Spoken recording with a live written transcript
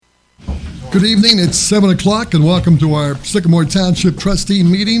Good evening. It's 7 o'clock, and welcome to our Sycamore Township Trustee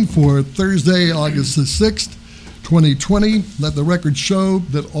meeting for Thursday, August the 6th, 2020. Let the record show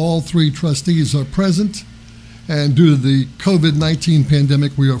that all three trustees are present, and due to the COVID-19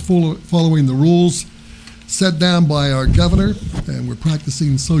 pandemic, we are following the rules set down by our governor, and we're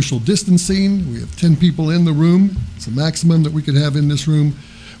practicing social distancing. We have 10 people in the room. It's the maximum that we could have in this room.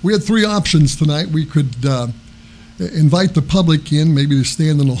 We had three options tonight. We could invite the public in, maybe to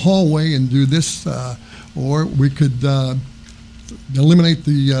stand in the hallway and do this, or we could eliminate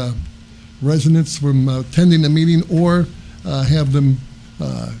the residents from attending the meeting, or have them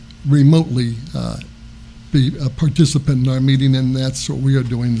remotely be a participant in our meeting, and that's what we are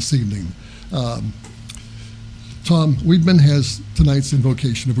doing this evening. Tom Weedman has tonight's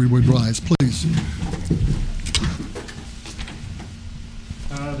invocation, if we would rise, please.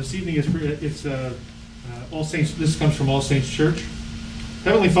 This evening it's All Saints. This comes from All Saints Church.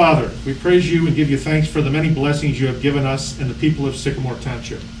 Heavenly Father, we praise you and give you thanks for the many blessings you have given us and the people of Sycamore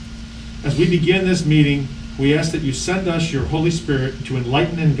Township. As we begin this meeting, we ask that you send us your Holy Spirit to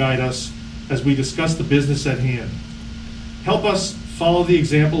enlighten and guide us as we discuss the business at hand. Help us follow the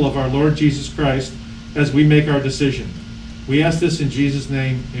example of our Lord Jesus Christ as we make our decision. We ask this in Jesus'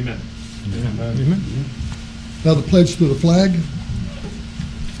 name, amen. Amen. Amen. Now the pledge to the flag.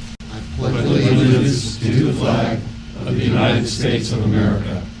 Pledge allegiance to the flag of the United States of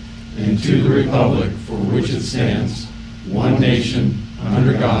America and to the republic for which it stands, one nation,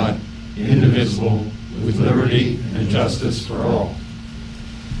 under God, indivisible, with liberty and justice for all.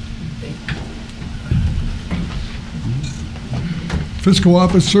 Fiscal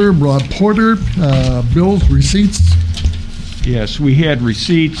Officer Rob Porter, bills, receipts. Yes, we had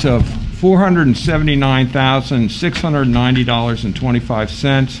receipts of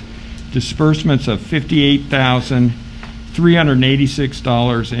 $479,690.25. Disbursements of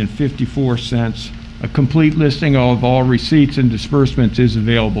 $58,386.54. A complete listing of all receipts and disbursements is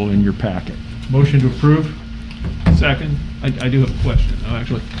available in your packet. Motion to approve. Second. I do have a question.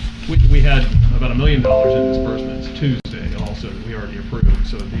 Actually, we had about $1 million in disbursements Tuesday also that we already approved,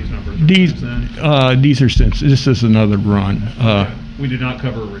 so these numbers are since then? These are since. This is another run. We did not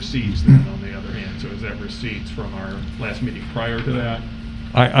cover receipts then, on the other hand, so is that receipts from our last meeting prior to that?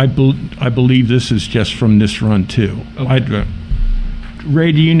 I believe this is just from this run too. Okay.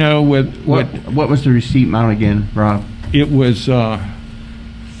 Ray, do you know what was the receipt amount again, Rob? It was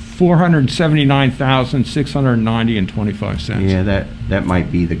 $479,690.25. Yeah, that might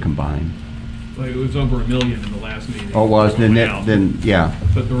be the combined. Well, it was over $1 million in the last meeting. Oh, it was? Then yeah.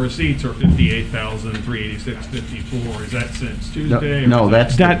 But the receipts are $58,386.54. Is that since Tuesday? No,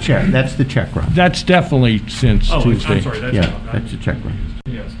 that's the check. That's the check run. That's definitely since Tuesday. I'm sorry. That's the check run.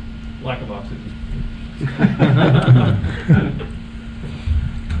 Yes, lack of oxygen.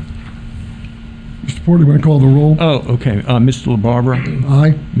 Mr. Porter, you want to call the roll? Oh, okay. Mr. LaBarbera?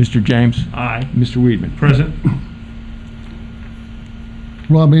 Aye. Mr. James? Aye. Mr. Weedman? Present.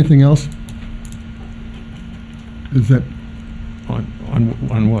 Rob, anything else? Is that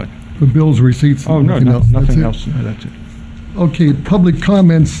On what? the bills, receipts? Oh, no, nothing else. No, that's it. Okay, public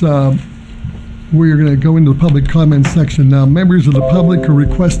comments. We're going to go into the public comments section now. Members of the public who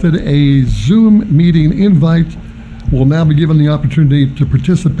requested a Zoom meeting invite will now be given the opportunity to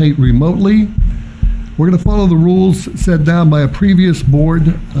participate remotely. We're going to follow the rules set down by a previous board.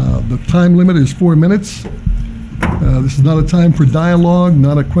 The time limit is 4 minutes. This is not a time for dialogue,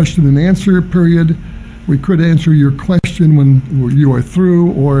 not a question and answer period. We could answer your question when you are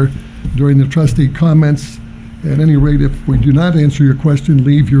through or during the trustee comments. At any rate, if we do not answer your question,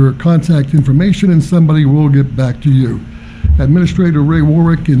 leave your contact information and somebody will get back to you. Administrator Ray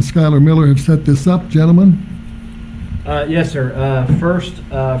Warwick and Skylar Miller have set this up. Gentlemen? Yes, sir. First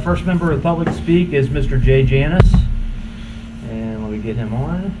member of the public to speak is Mr. Jay Janis. And let me get him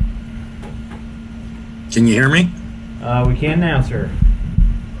on. Can you hear me? We can now, sir.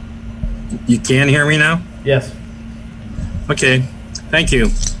 You can hear me now? Yes. Okay, thank you.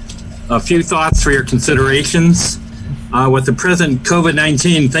 A few thoughts for your considerations. With the present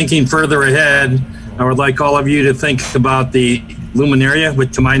COVID-19, thinking further ahead, I would like all of you to think about the Luminaria,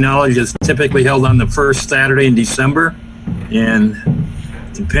 which to my knowledge is typically held on the first Saturday in December. And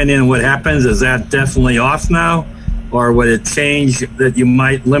depending on what happens, is that definitely off now? Or would it change that you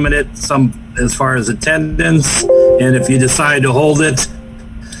might limit it some as far as attendance? And if you decide to hold it,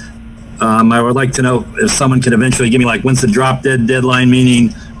 I would like to know if someone could eventually give me, like, when's the drop dead deadline,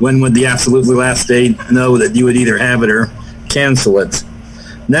 meaning when would the absolutely last date know that you would either have it or cancel it?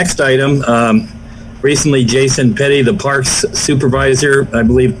 Next item, recently Jason Petty, the parks supervisor, I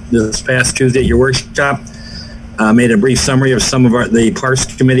believe this past Tuesday at your workshop, made a brief summary of some of the Parks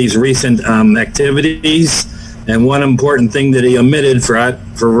Committee's recent activities. And one important thing that he omitted for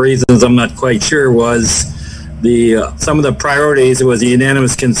reasons I'm not quite sure was some of the priorities. It was a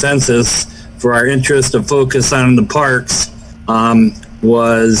unanimous consensus for our interest to focus on the parks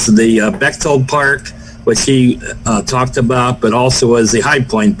was the Bechtold Park, which he talked about, but also was the High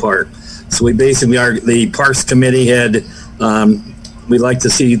Point Park. So we basically the Parks Committee had, we'd like to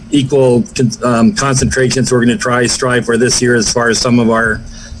see equal concentrations. We're going to strive for this year as far as some of our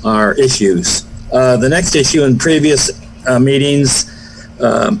issues. The next issue in previous meetings,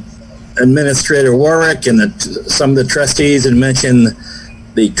 Administrator Warwick and some of the trustees had mentioned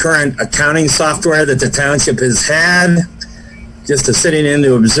the current accounting software that the township has had. Just sitting in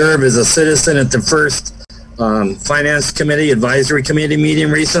to observe as a citizen at the first Finance Committee, Advisory Committee meeting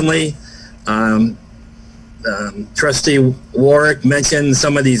recently. Trustee Warwick mentioned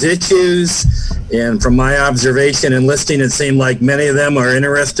some of these issues, and from my observation and listening, it seemed like many of them are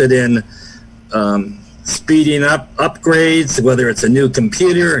interested in speeding up upgrades, whether it's a new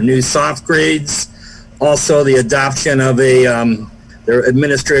computer or new soft grades. Also, the adoption of their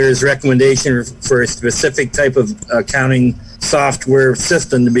administrator's recommendation for a specific type of accounting software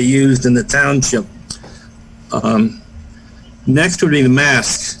system to be used in the township. Next would be the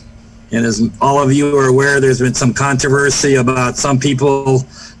masks. And as all of you are aware, there's been some controversy about some people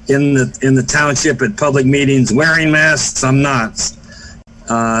in the township at public meetings wearing masks, some not.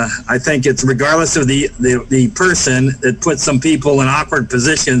 I think it's regardless of the person, it puts some people in awkward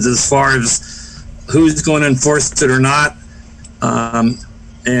positions as far as who's going to enforce it or not.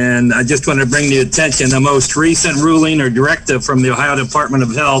 And I just want to bring to attention the most recent ruling or directive from the Ohio Department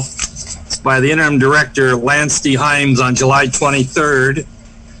of Health by the interim director, Lance D. Himes, on July 23rd.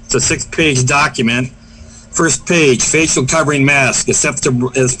 It's a 6-page document. First page, facial covering mask, except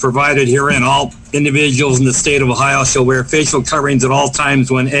as provided herein, all individuals in the state of Ohio shall wear facial coverings at all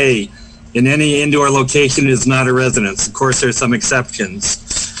times when A, in any indoor location is not a residence. Of course, there's some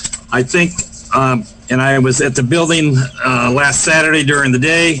exceptions. I think, and I was at the building last Saturday during the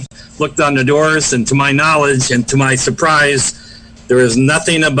day, looked on the doors, and to my knowledge and to my surprise, there is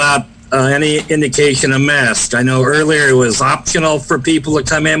nothing about any indication of mask. I know earlier it was optional for people to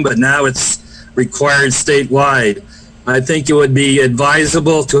come in, but now it's required statewide. I think it would be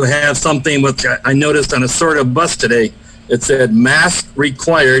advisable to have something which I noticed on a sort of bus today. It said mask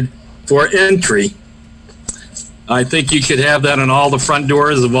required for entry. I think you should have that on all the front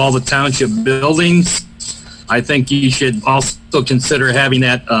doors of all the township buildings. I think you should also consider having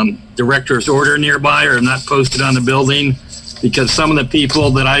that director's order nearby or not posted on the building, because some of the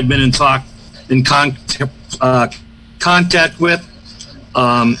people that I've been in contact with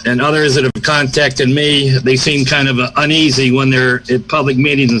and others that have contacted me, they seem kind of uneasy when they're at public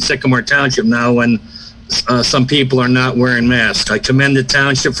meetings in Sycamore Township now when some people are not wearing masks. I commend the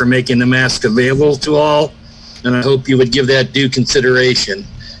township for making the mask available to all, and I hope you would give that due consideration.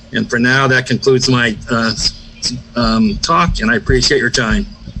 And for now, that concludes my talk, and I appreciate your time.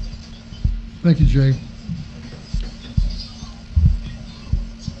 Thank you, Jay.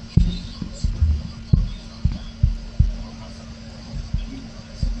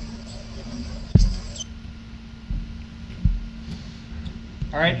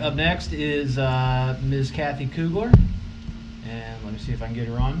 All right, up next is Ms. Kathy Kugler, and let me see if I can get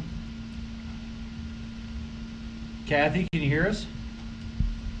her on. Kathy, can you hear us?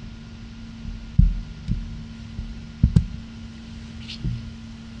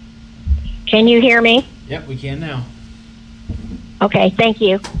 Can you hear me? Yep, we can now. Okay, thank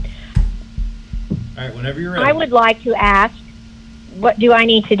you. All right, whenever you're ready. I would like to ask, what do I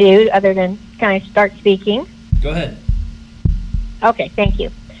need to do other than kind of start speaking? Go ahead. Okay, thank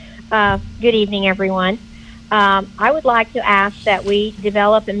you. Good evening, everyone. I would like to ask that we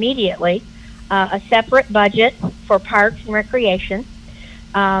develop immediately a separate budget for parks and recreation.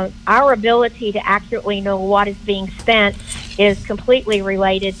 Our ability to accurately know what is being spent is completely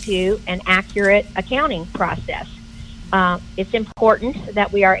related to an accurate accounting process. It's important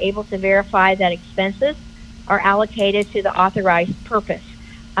that we are able to verify that expenses are allocated to the authorized purpose.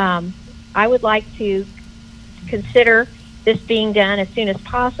 I would like to consider this being done as soon as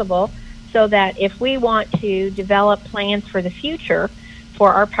possible so that if we want to develop plans for the future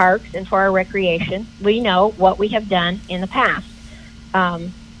for our parks and for our recreation, we know what we have done in the past.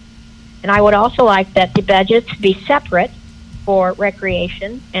 And I would also like that the budgets be separate for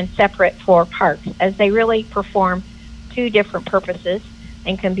recreation and separate for parks, as they really perform two different purposes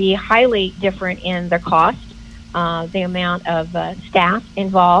and can be highly different in their cost, the amount of staff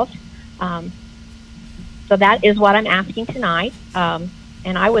involved. So that is what I'm asking tonight.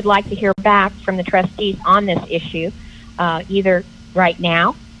 and I would like to hear back from the trustees on this issue, either right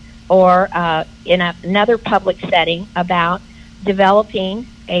now or in another public setting, about developing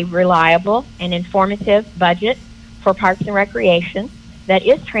a reliable and informative budget for Parks and Recreation that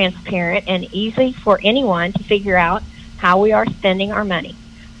is transparent and easy for anyone to figure out how we are spending our money.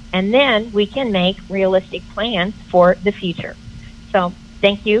 And then we can make realistic plans for the future. So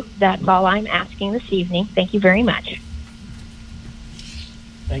thank you. That's all I'm asking this evening. Thank you very much.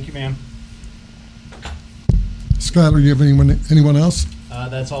 Thank you, ma'am. Skylar, do you have anyone else?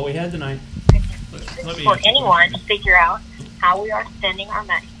 That's all we had tonight. Let me For ask you a anyone to question. figure out how we are spending our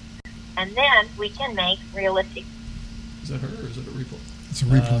money. And then we can make realistic. Is that her or is it a replay? It's a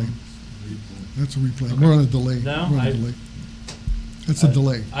replay. That's a replay. We're on a delay. No, We're on a delay. That's a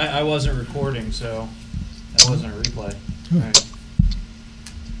delay. I wasn't recording, so that wasn't a replay. All right.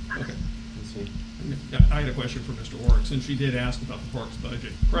 Okay. Let's see. Yeah, I had a question for Mr. Orrick. Since she did ask about the parks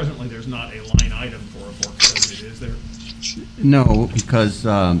budget, presently there's not a line item for a parks budget, is there? No, because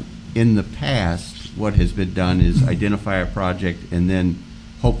in the past, what has been done is identify a project and then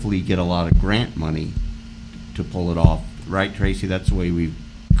hopefully get a lot of grant money to pull it off. Right, Tracy? That's the way we've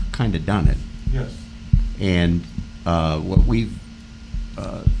kind of done it. Yes. And what we've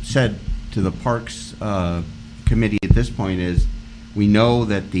said to the Parks Committee at this point is, we know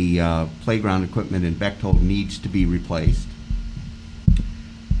that the playground equipment in Bechtold needs to be replaced,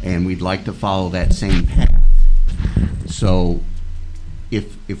 and we'd like to follow that same path. So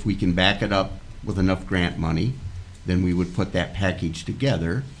if we can back it up with enough grant money, then we would put that package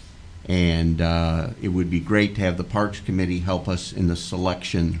together, and it would be great to have the Parks Committee help us in the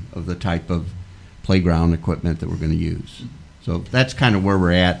selection of the type of playground equipment that we're going to use. So that's kind of where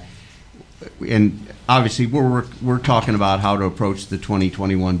we're at. And obviously, we're talking about how to approach the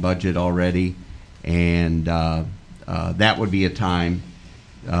 2021 budget already, and that would be a time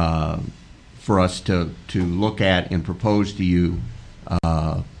for us to look at and propose to you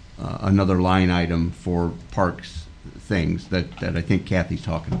another line item for parks things that I think Kathy's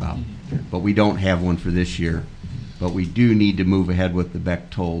talking about. But we don't have one for this year, but we do need to move ahead with the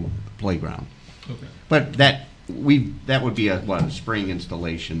Bechtold playground. Okay. But that would be a spring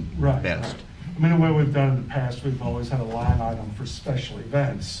installation Right, best. right. I mean, the way we've done in the past, we've always had a line item for special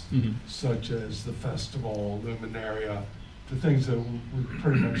events, Mhm. such as the festival, Luminaria, the things that we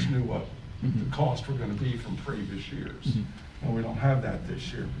pretty much knew what the costs were gonna be from previous years. Mhm. And we don't have that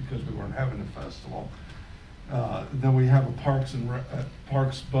this year because we weren't having a festival. Then we have a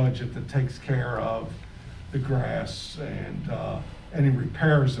parks budget that takes care of the grass and any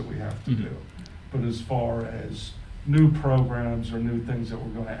repairs that we have to Mhm. do. But as far as new programs or new things that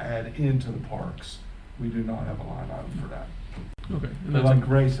we're going to add into the parks, we do not have a line item for that. Okay. And But that's like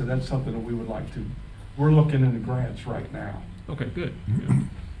Ray said, that's something that we would like to, we're looking into grants right now. okay, good. Yeah.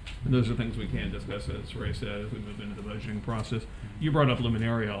 And those are things we can discuss, as Ray said, as we move into the budgeting process. You brought up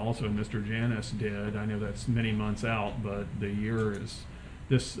Luminaria also, Mr. Janus did. I know that's many months out, but the year is,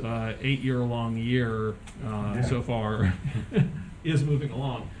 this 8-year-long year Yeah. so far is moving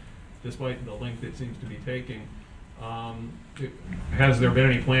along, despite the length it seems to be taking. Has there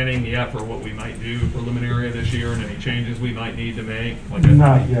been any planning yet for what we might do for Luminaria this year and any changes we might need to make? Like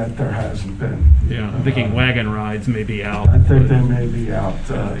Not yet, there hasn't been. Yeah, I'm thinking wagon rides may be out. I think they but- may be out,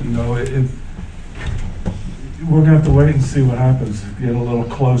 we're gonna have to wait and see what happens, get a little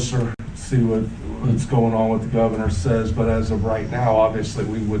closer, see what's going on, what the governor says, but as of right now, obviously,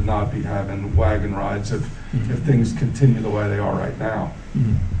 we would not be having wagon rides if things continue the way they are right now.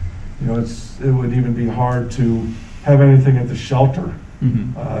 Mhm. It would even be hard to have anything at the shelter.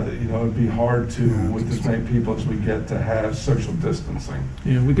 Mhm. It'd be hard to, with as many people as we get, to have social distancing.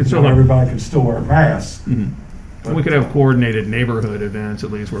 Yeah, we could So still have. everybody can still wear masks. Mhm. but, We could have coordinated neighborhood events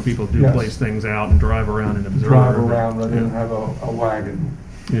at least where people do Yes. place things out and drive around and observe. drive around rather than Yeah. have a wagon.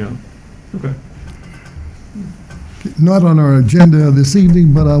 Yeah, okay. Not on our agenda this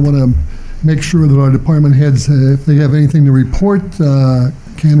evening, but I want to make sure that our department heads, if they have anything to report,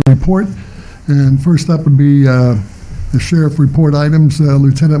 can report. And first up would be the sheriff report items.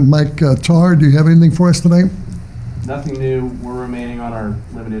 Lieutenant Mike Tarr, do you have anything for us tonight? Nothing new. We're remaining on our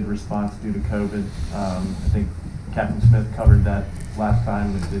limited response due to COVID. I think Captain Smith covered that last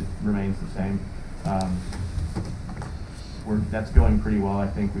time. It remains the same. That's going pretty well. I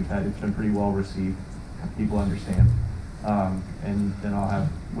think it's been pretty well received. People understand. And then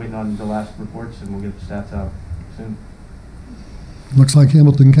waiting on the last reports, and we'll get the stats out soon. Looks like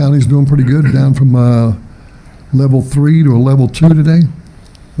Hamilton County's doing pretty good, down from level 3 to a level 2 today.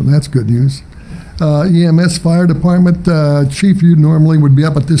 So that's good news. EMS Fire Department, Chief, you normally would be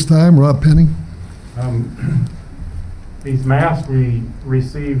up at this time. Rob Penny. These masks, we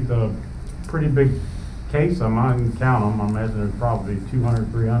received a pretty big case of them. I didn't count them. I imagine there's probably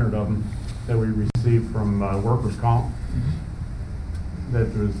 200, 300 of them that we received from workers' comp.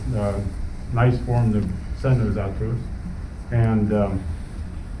 That was nice for them to send those out to us. And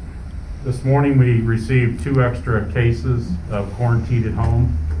this morning we received 2 extra cases of quarantined at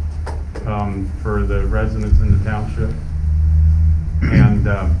home for the residents in the township. And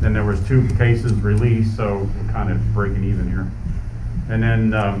then there was 2 cases released, so we're kind of breaking even here. And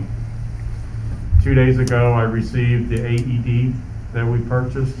then 2 days ago, I received the AED that we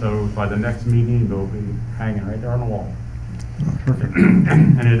purchased, so by the next meeting, they'll be hanging right there on the wall. Perfect.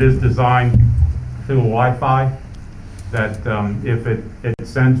 And it is designed through Wi-Fi that if it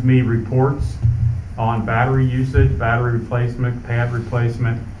sends me reports on battery usage, battery replacement, pad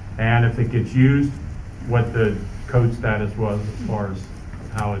replacement, and if it gets used, what the code status was as far as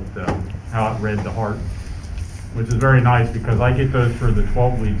how it read the heart, which is very nice because I get those for the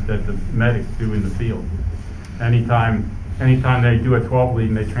 12 leads that the medics do in the field. Anytime they do a 12 lead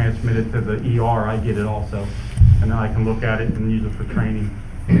and they transmit it to the ER, I get it also, and then I can look at it and use it for training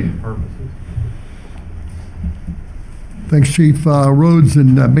purposes. Thanks, Chief. Roads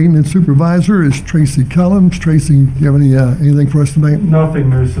and Maintenance Supervisor is Tracy Kellums. Tracy, do you have anything for us tonight? Nothing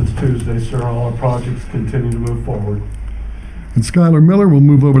new since Tuesday, sir. All our projects continue to move forward. And Skylar Miller, we'll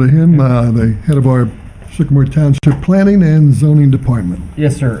move over to him, the head of our Sycamore Township Planning and Zoning Department.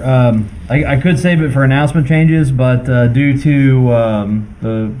 Yes, sir. I could save it for announcement changes, but due to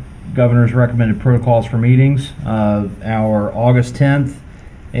the governor's recommended protocols for meetings, our August 10th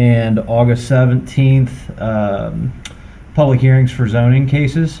and August 17th public hearings for zoning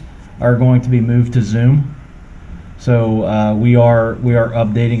cases are going to be moved to Zoom. So we are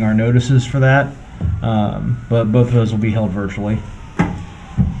updating our notices for that, but both of those will be held virtually.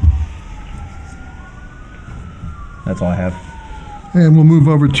 That's all I have. And we'll move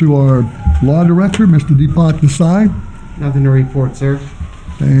over to our Law Director, Mr. Deepak Desai. Nothing to report, sir.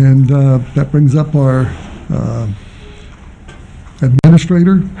 And that brings up our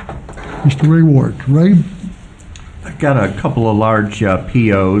Administrator, Mr. Ray Ward. Ray? I've got a couple of large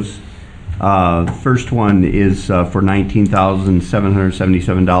POs. The first one is for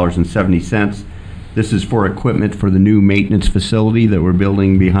 $19,777.70. This is for equipment for the new maintenance facility that we're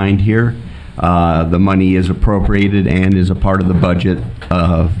building behind here. The money is appropriated and is a part of the budget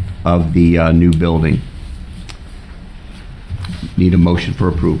of the new building. Need a motion for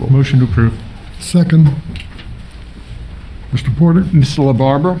approval. Motion to approve. Second. Mr. Porter? Mr.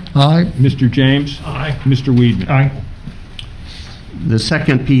 LaBarbera? Aye. Mr. James? Aye. Mr. Weedman? Aye. The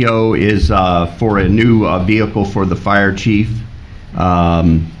second PO is for a new vehicle for the fire chief.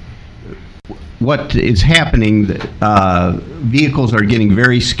 What is happening, vehicles are getting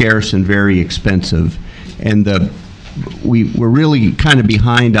very scarce and very expensive, and we're really kind of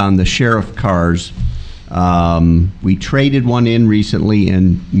behind on the sheriff cars. We traded one in recently,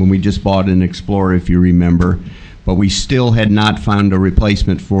 and when we just bought an Explorer, if you remember, but we still had not found a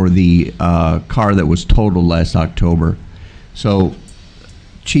replacement for the car that was totaled last October. So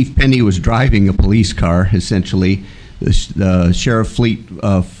Chief Penny was driving a police car, essentially. The Sheriff Fleet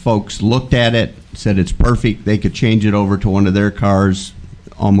folks looked at it, said it's perfect. They could change it over to one of their cars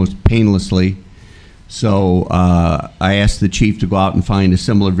almost painlessly. So I asked the chief to go out and find a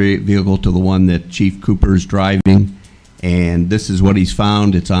similar vehicle to the one that Chief Cooper is driving. And this is what he's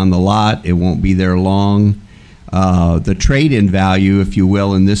found. It's on the lot. It won't be there long. The trade-in value, if you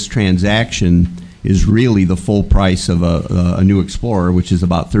will, in this transaction is really the full price of a new Explorer, which is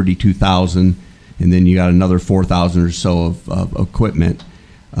about $32,000, and then you got another $4,000 or so of equipment.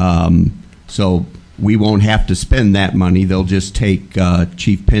 So we won't have to spend that money. They'll just take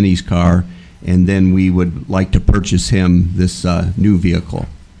Chief Penny's car, and then we would like to purchase him this new vehicle.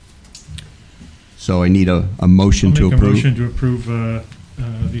 So I need a motion to approve. I'll make a motion to approve the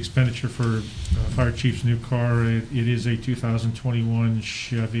expenditure for Fire Chief's new car. It is a 2021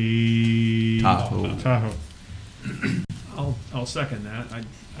 Chevy Tahoe. I'll second that.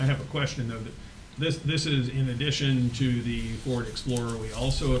 I have a question though. This is in addition to the Ford Explorer we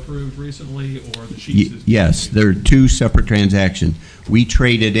also approved recently, or the Chiefs? Yes, they're two separate transactions. We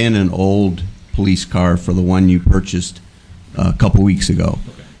traded in an old police car for the one you purchased a couple weeks ago.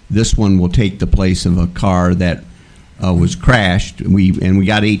 Okay. This one will take the place of a car that was crashed. We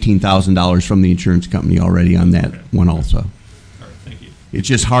got $18,000 from the insurance company already on that one also. All right, thank you. It's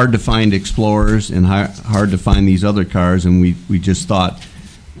just hard to find Explorers and hard to find these other cars, and we just thought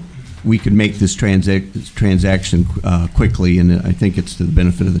we could make this transaction quickly, and I think it's to the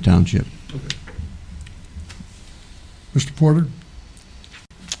benefit of the township. Okay. Mr. Porter?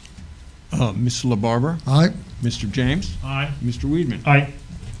 Mr. LaBarbera? Aye. Mr. James? Aye. Mr. Weedman? Aye.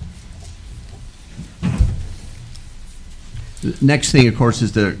 The next thing, of course,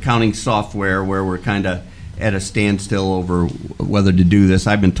 is the accounting software, where we're kind of at a standstill over whether to do this.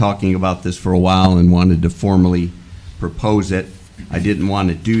 I've been talking about this for a while and wanted to formally propose it. I didn't want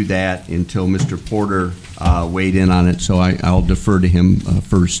to do that until Mr. Porter weighed in on it, so I'll defer to him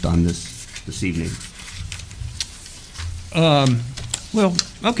first on this evening. Well,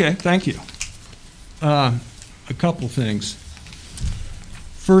 okay, thank you. A couple things.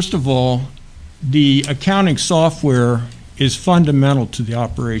 First of all, the accounting software is fundamental to the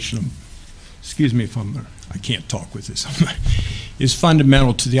operation of, excuse me if I can't talk with this, is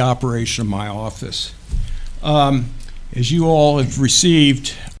fundamental to the operation of my office. As you all have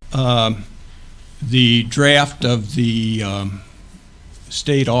received the draft of the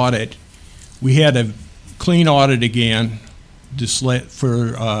state audit, we had a clean audit again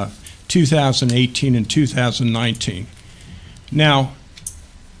for 2018 and 2019. Now,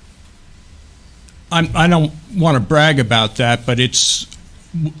 I don't want to brag about that, but it's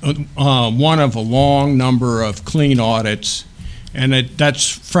one of a long number of clean audits, and that's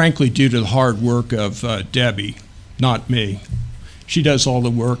frankly due to the hard work of Debbie, not me. She does all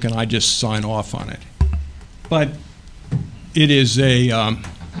the work, and I just sign off on it. But it is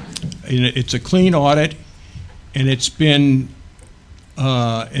it's a clean audit, and it's been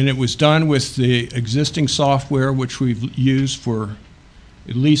and it was done with the existing software, which we've used for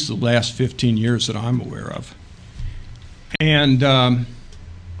at least the last 15 years that I'm aware of. And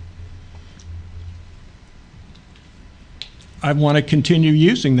I want to continue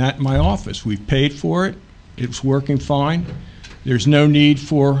using that in my office. We've paid for it. It's working fine. There's no need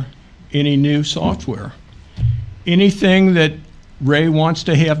for any new software. Anything that Ray wants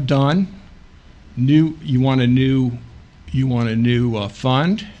to have done, you want a new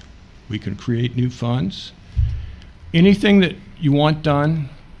fund, we can create new funds. Anything that you want done,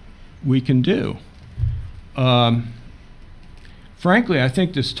 we can do. Frankly, I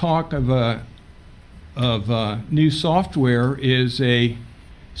think this talk of new software is a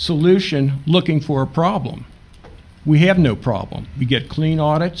solution looking for a problem. We have no problem. We get clean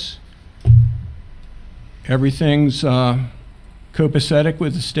audits. Everything's copacetic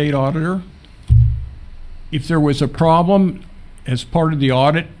with the state auditor. If there was a problem as part of the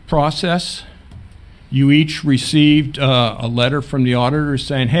audit process, you each received a letter from the auditor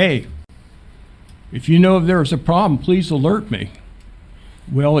saying, hey, if you know if there's a problem, please alert me.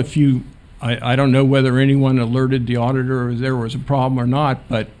 Well, I don't know whether anyone alerted the auditor if there was a problem or not,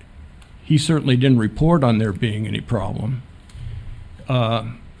 but he certainly didn't report on there being any problem.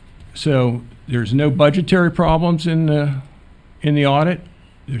 So there's no budgetary problems in the audit.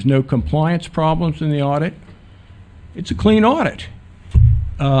 There's no compliance problems in the audit. It's a clean audit.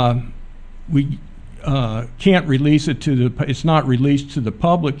 We can't release it it's not released to the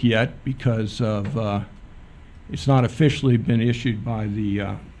public yet because of it's not officially been issued by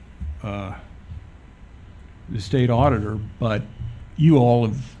the state auditor, but you all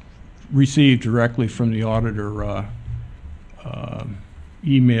have received directly from the auditor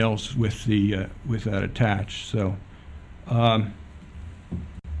emails with that attached. So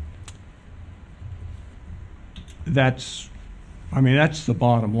that's the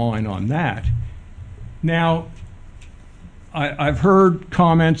bottom line on that. Now, I've heard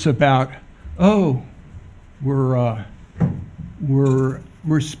comments about, oh, we're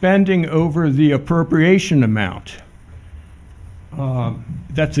spending over the appropriation amount.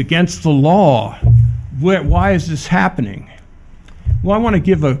 That's against the law. Why is this happening? Well, I want to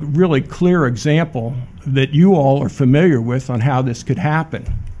give a really clear example that you all are familiar with on how this could happen.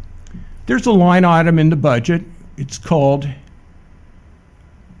 There's a line item in the budget. It's called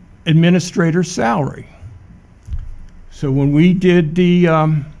administrator's salary. So when we did the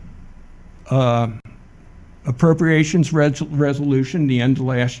appropriations resolution the end of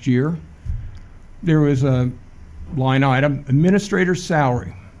last year, there was a line item, administrator's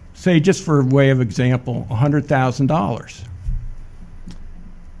salary. Say, just for way of example, $100,000.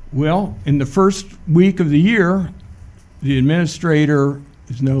 Well, in the first week of the year, the administrator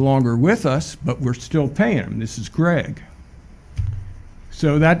is no longer with us, but we're still paying him. This is Greg.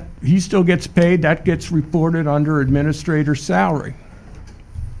 So that he still gets paid, that gets reported under administrator's salary.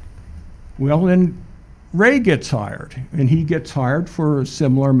 Well, then Ray gets hired, and he gets hired for a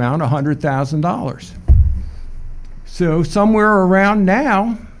similar amount, $100,000. So somewhere around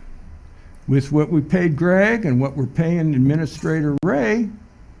now, with what we paid Greg and what we're paying Administrator Ray,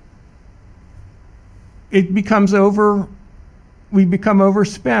 it becomes we become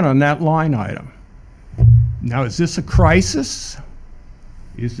overspent on that line item. Now, is this a crisis?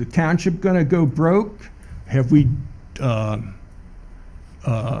 Is the township going to go broke? Have we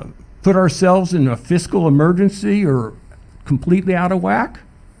put ourselves in a fiscal emergency or completely out of whack?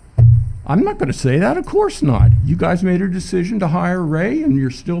 I'm not going to say that. Of course not. You guys made a decision to hire Ray, and you're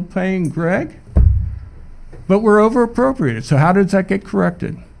still paying Greg. But we're over appropriated. So how does that get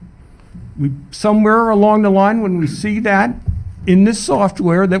corrected? We somewhere along the line, when we see that in this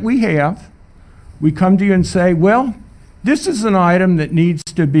software that we have, we come to you and say, well, this is an item that needs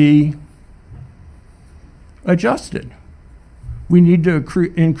to be adjusted. We need to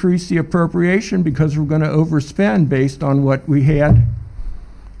increase the appropriation because we're going to overspend based on what we had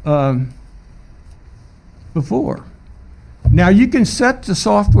before. Now, you can set the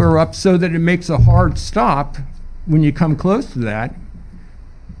software up so that it makes a hard stop when you come close to that,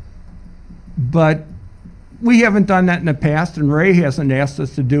 but we haven't done that in the past, and Ray hasn't asked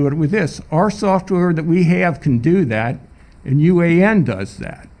us to do it with this. Our software that we have can do that, and UAN does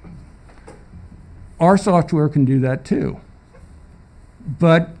that. Our software can do that too.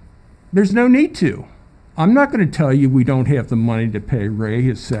 But there's no need to. I'm not going to tell you we don't have the money to pay Ray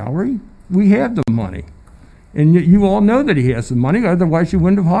his salary. We have the money. And you all know that he has the money, otherwise you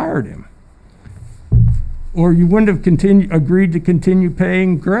wouldn't have hired him. Or you wouldn't have agreed to continue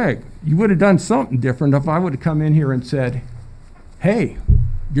paying Greg. You would have done something different if I would have come in here and said, hey,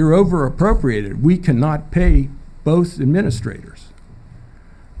 you're over appropriated. We cannot pay both administrators.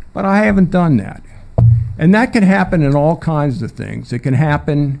 But I haven't done that. And that can happen in all kinds of things. It can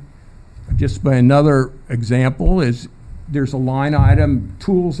happen, just by another example, is there's a line item,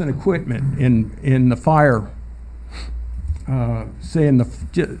 tools and equipment in the fire. Say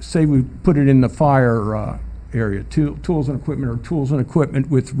we put it in the fire area, tools and equipment, or tools and equipment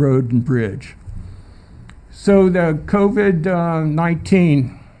with road and bridge. So the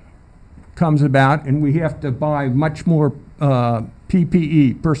COVID-19 comes about, and we have to buy much more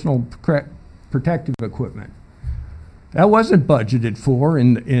PPE, personal protective equipment. That wasn't budgeted for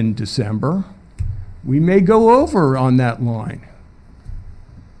in December. We may go over on that line.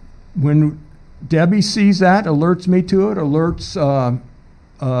 When Debbie sees that, alerts me to it, alerts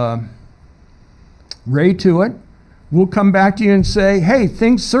Ray to it, we'll come back to you and say, hey,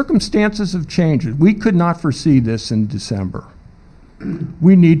 circumstances have changed. We could not foresee this in December.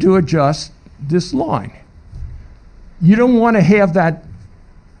 We need to adjust this line. You don't want to have that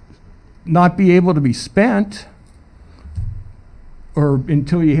not be able to be spent or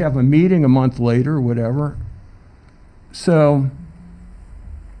until you have a meeting a month later or whatever. So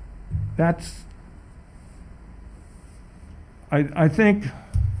that's, I think,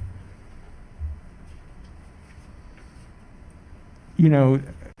 you know,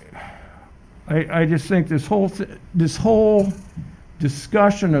 I just think this whole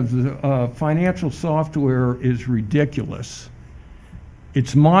discussion of the financial software is ridiculous.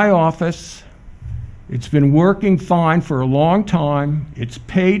 It's my office. It's been working fine for a long time. It's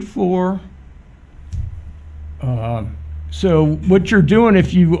paid for. So what you're doing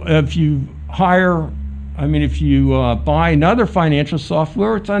if you buy another financial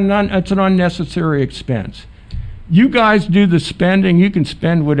software, it's an unnecessary expense. You guys do the spending. You can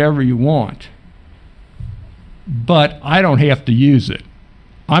spend whatever you want. But I don't have to use it.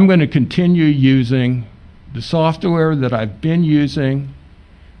 I'm going to continue using the software that I've been using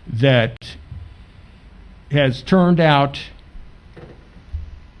that has turned out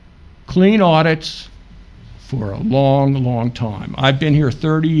clean audits for a long, long time. I've been here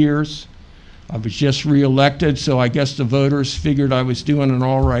 30 years. I was just reelected, so I guess the voters figured I was doing an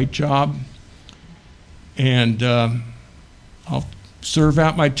all right job. And I'll serve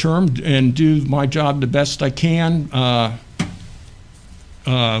out my term and do my job the best I can,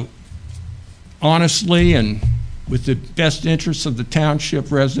 honestly and with the best interests of the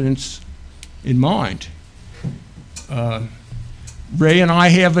township residents in mind. Ray and I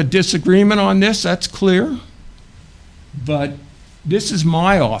have a disagreement on this, that's clear, but this is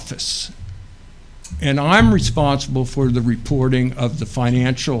my office, and I'm responsible for the reporting of the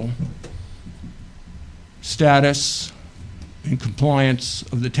financial status and compliance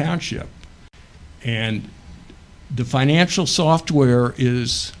of the township. And the financial software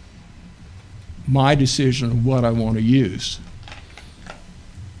is my decision of what I want to use.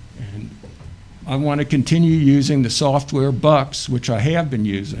 And I want to continue using the software Bucks, which I have been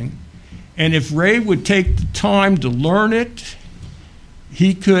using. And if Ray would take the time to learn it,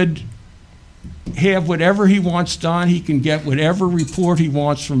 he could have whatever he wants done. He can get whatever report he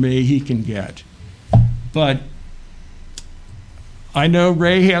wants from me, he can get. But I know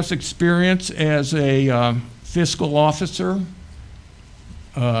Ray has experience as a fiscal officer.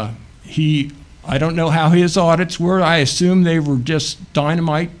 He I don't know how his audits were. I assume they were just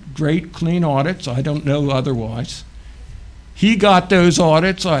dynamite, great, clean audits. I don't know otherwise. He got those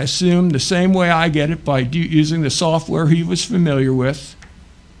audits, I assume, the same way I get it, by using the software he was familiar with.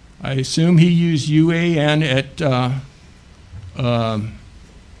 I assume he used UAN at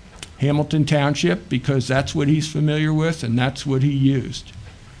Hamilton Township because that's what he's familiar with and that's what he used.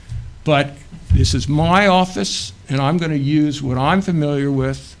 But this is my office, and I'm going to use what I'm familiar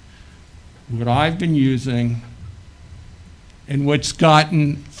with, what I've been using, and what's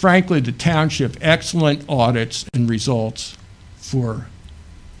gotten, frankly, the township excellent audits and results for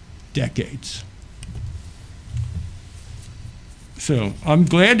decades. So I'm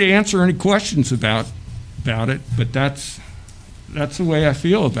glad to answer any questions about it, but that's the way I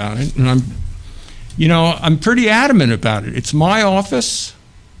feel about it. And I'm pretty adamant about it. It's my office.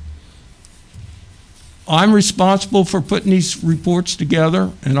 I'm responsible for putting these reports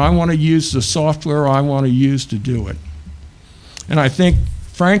together, and I want to use the software I want to use to do it. And I think,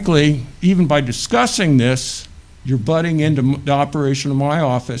 frankly, even by discussing this, you're butting into the operation of my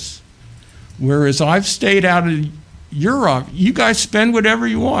office, whereas I've stayed out of your office. You guys spend whatever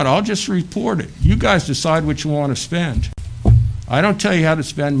you want. I'll just report it. You guys decide what you want to spend. I don't tell you how to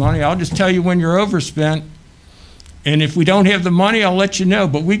spend money. I'll just tell you when you're overspent. And if we don't have the money, I'll let you know.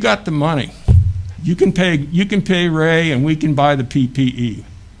 But we got the money. You can pay Ray, and we can buy the PPE.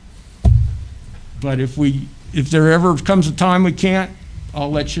 But if there ever comes a time we can't,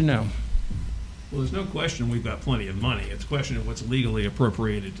 I'll let you know. Well, there's no question we've got plenty of money. It's a question of what's legally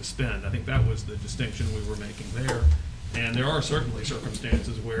appropriated to spend. I think that was the distinction we were making there. And there are certainly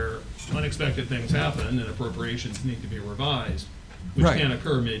circumstances where unexpected things happen and appropriations need to be revised, which Right. can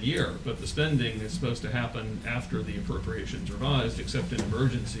occur mid-year. But the spending is supposed to happen after the appropriations revised, except in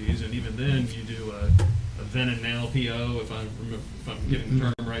emergencies. And even then, you do a then and now PO, if I'm getting the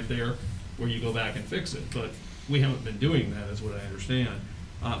term right there, where you go back and fix it. But we haven't been doing that, is what I understand.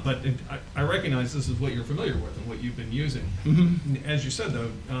 I recognize this is what you're familiar with and what you've been using. Mm-hmm. As you said, though,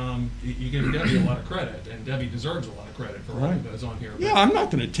 you give Debbie a lot of credit, and Debbie deserves a lot of credit for all that goes on here. Yeah, I'm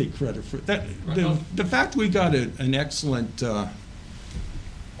not going to take credit for that. The fact we got an excellent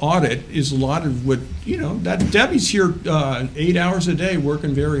audit is a lot of what, that Debbie's here 8 hours a day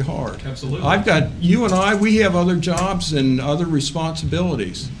working very hard. Absolutely. I've got, you and I, we have other jobs and other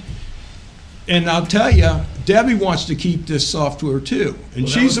responsibilities. And I'll tell you, Debbie wants to keep this software too, and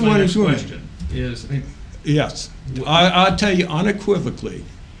Well, she's the one who's doing it. question is, Yes, I'll tell you unequivocally,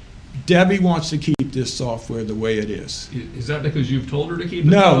 Debbie wants to keep this software the way it is. Is that because you've told her to keep it?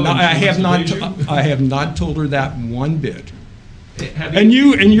 No, though, and I she have wants not. to please you? I have not told her that one bit. Have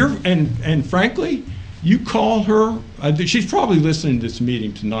And frankly, you call her. She's probably listening to this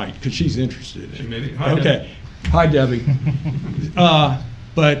meeting tonight because she's interested in it. She may be. Hi, Okay, hi Debbie.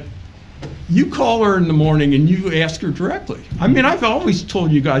 But you call her in the morning and you ask her directly. I mean, I've always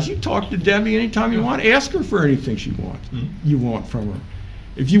told you guys, you talk to Debbie anytime you want. Ask her for anything you want from her.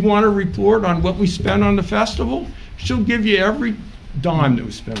 If you want a report on what we spent on the festival, she'll give you every dime that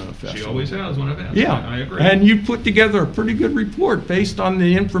was spent on the festival. She always has when I've asked. Yeah, I agree. and you put together a pretty good report based on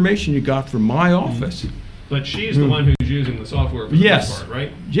the information you got from my office. But she's the one who's using the software for the Yes. most part,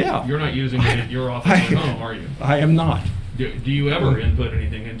 right? Yeah. You're not using it at your office at home, are you? I am not. Do you ever input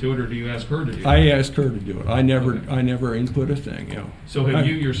anything into it, or do you ask her to do it? I asked her to do it. I never input a thing. So have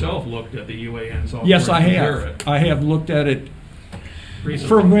you yourself looked at the UAN software? Yes, I to compare have. it? I have looked at it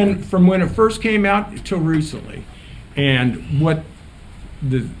Recently. from when it first came out till recently. And what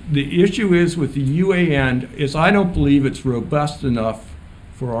the issue is with the UAN is I don't believe it's robust enough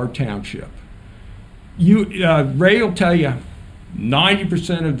for our township. Ray will tell you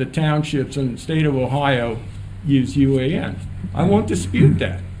 90% of the townships in the state of Ohio use UAN. I won't dispute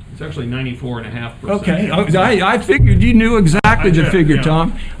that. It's actually 94.5%. Okay, I figured you knew exactly the figure, yeah.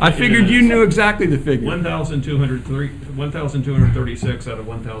 Tom. I figured you knew exactly the figure. 1,236 out of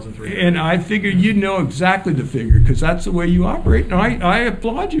 1,300. And I figured you'd know exactly the figure because that's the way you operate. And I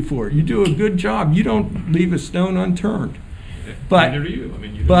applaud you for it. You do a good job. You don't leave a stone unturned. But, Neither do you. I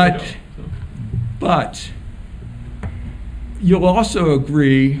mean, you do your job, so. But you'll also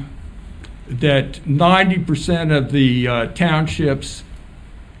agree that 90% of the townships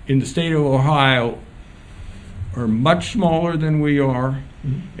in the state of Ohio are much smaller than we are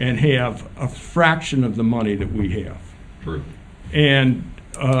and have a fraction of the money that we have. True. And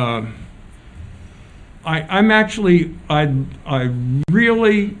I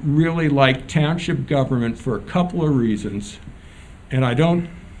really, really like township government for a couple of reasons. And I don't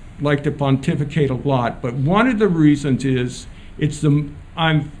like to pontificate a lot, but one of the reasons is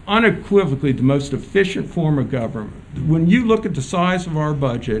I'm unequivocally the most efficient form of government. When you look at the size of our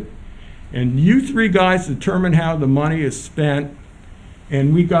budget And you three guys determine how the money is spent.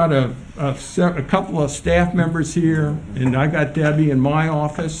 And we got a couple of staff members here, and I got Debbie in my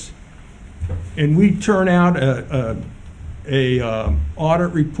office. And we turn out a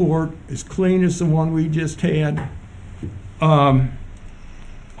audit report as clean as the one we just had.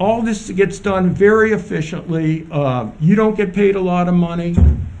 All this gets done very efficiently. You don't get paid a lot of money.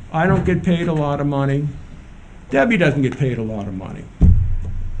 I don't get paid a lot of money. Debbie doesn't get paid a lot of money.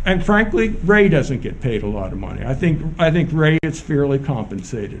 And frankly, Ray doesn't get paid a lot of money. I think Ray is fairly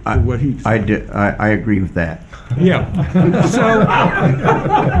compensated for what he's done. I agree with that. Yeah.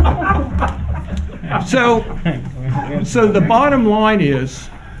 So the bottom line is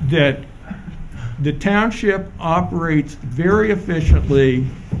that the township operates very efficiently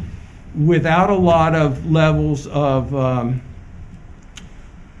without a lot of levels of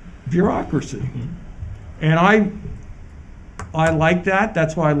bureaucracy. And I like that.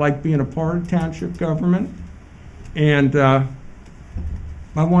 That's why I like being a part of township government. And I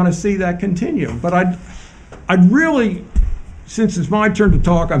want to see that continue. But I'd really, since it's my turn to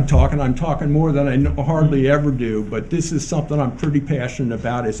talk, I'm talking more than I hardly ever do, but this is something I'm pretty passionate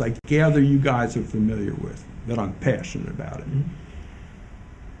about, as I gather you guys are familiar with, that I'm passionate about it.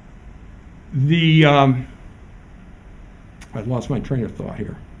 I lost my train of thought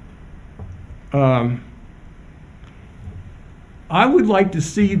here. I would like to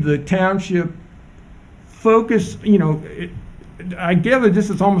see the township focus, I gather this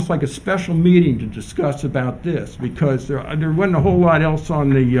is almost like a special meeting to discuss about this, because there wasn't a whole lot else on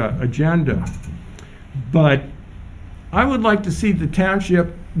the agenda. But I would like to see the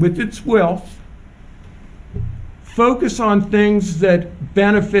township, with its wealth, focus on things that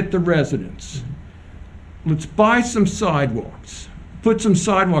benefit the residents. Let's buy some sidewalks, put some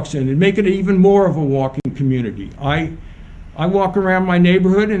sidewalks in, and make it even more of a walking community. I walk around my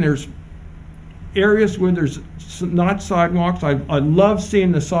neighborhood, and there's areas where there's not sidewalks. I love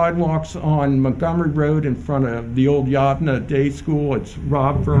seeing the sidewalks on Montgomery Road in front of the old Yavna Day School. It's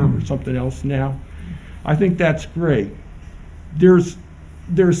Rob Firm or something else now. I think that's great. There's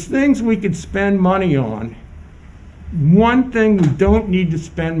things we could spend money on. One thing we don't need to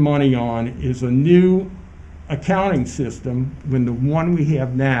spend money on is a new accounting system when the one we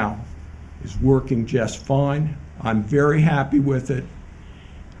have now is working just fine. I'm very happy with it.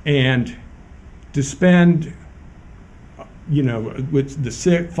 And to spend, with the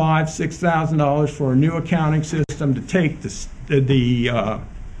 $6,000 for a new accounting system, to take the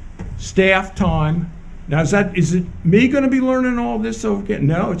staff time. Now, is it me going to be learning all this over again?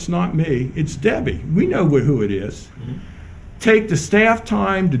 No, it's not me. It's Debbie. We know who it is. Mm-hmm. Take the staff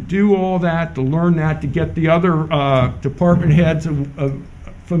time to do all that, to learn that, to get the other department heads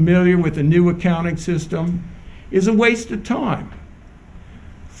familiar with the new accounting system, is a waste of time.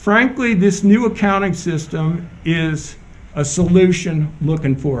 Frankly, this new accounting system is a solution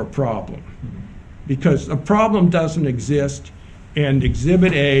looking for a problem, because a problem doesn't exist, and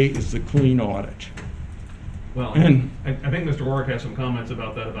Exhibit A is the clean audit. Well, and I think Mr. Warwick has some comments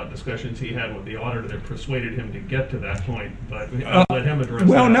about that, about discussions he had with the auditor that persuaded him to get to that point, but I'll let him address that.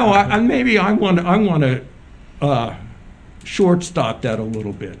 Well, no, I want to shortstop that a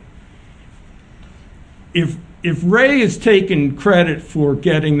little bit. If Ray is taking credit for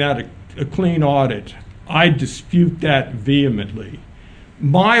getting that a clean audit, I dispute that vehemently.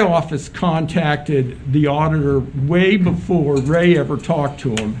 My office contacted the auditor way before Ray ever talked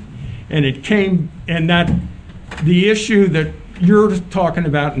to him, and the issue that you're talking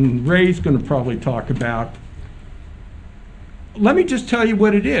about and Ray's going to probably talk about, let me just tell you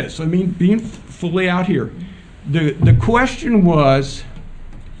what it is. I mean, being fully out here, the question was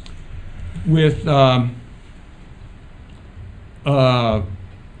with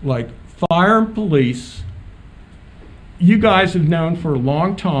like fire and police. You guys have known for a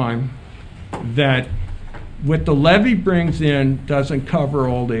long time that what the levy brings in doesn't cover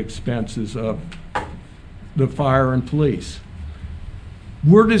all the expenses of the fire and police.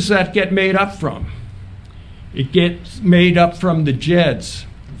 Where does that get made up from? It gets made up from the JEDS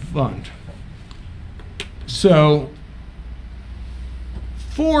fund. So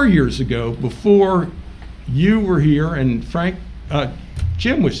 4 years ago, before you were here, and Frank,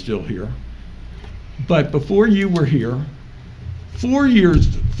 Jim was still here, but before you were here, 4 years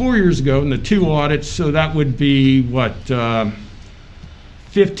ago in the two audits, so that would be what,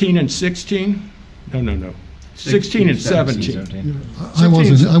 15 and 16? No. 16 and 17. I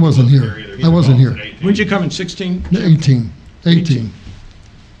wasn't here. I wasn't here. When'd you come in, 16? 18.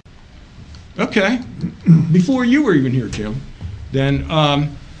 Okay. Before you were even here, Jim. Then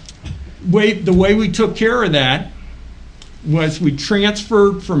the way we took care of that was we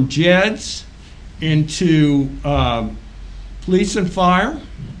transferred from JEDS into police and fire.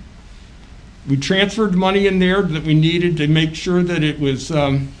 We transferred money in there that we needed to make sure that it was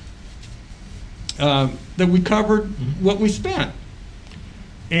that we covered what we spent.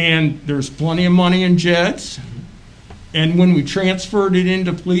 And there's plenty of money in JEDS. And when we transferred it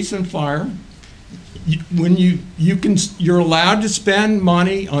into police and fire, you're allowed to spend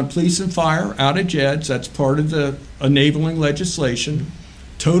money on police and fire out of JEDS. That's part of the enabling legislation,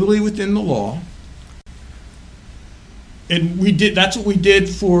 totally within the law. And that's what we did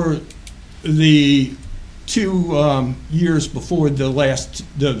for the 2 years before the latest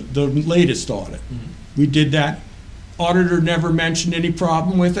audit. We did that. Auditor never mentioned any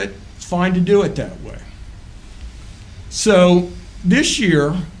problem with it. It's fine to do it that way. So this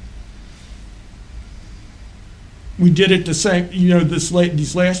year, we did it the same,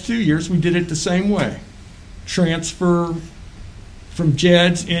 these last 2 years, we did it the same way. Transfer from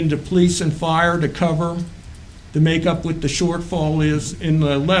JEDS into police and fire to cover, to make up what the shortfall is in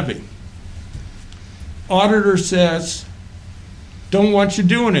the levy. Auditor says, don't want you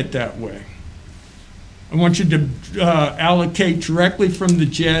doing it that way. I want you to allocate directly from the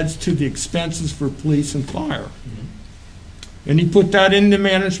JEDS to the expenses for police and fire. And he put that in the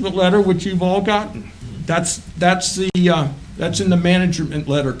management letter, which you've all gotten. That's in the management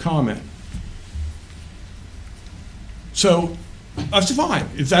letter comment. So that's fine.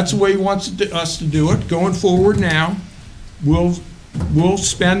 If that's the way he wants us to do it, going forward now, we'll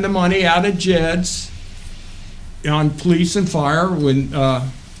spend the money out of JEDS on police and fire when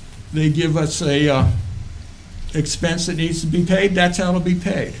they give us a expense that needs to be paid. That's how it'll be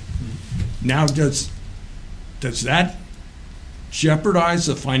paid. Now, does that jeopardize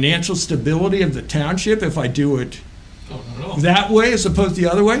the financial stability of the township if I do it that way as opposed to the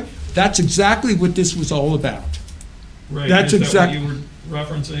other way? That's exactly what this was all about. Right. That's Is that exactly what you were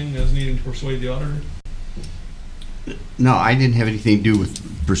referencing as needing to persuade the auditor? No, I didn't have anything to do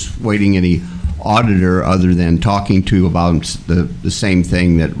with persuading any auditor other than talking to about the same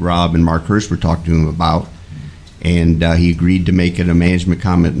thing that Rob and Mark Hurst were talking to him about. And he agreed to make it a management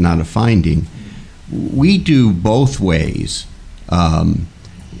comment, not a finding. We do both ways.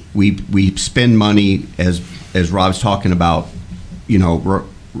 We spend money, as Rob's talking about,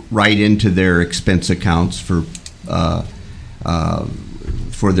 right into their expense accounts for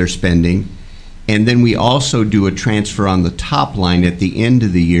their spending. And then we also do a transfer on the top line at the end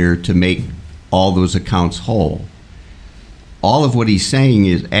of the year to make all those accounts whole. All of what he's saying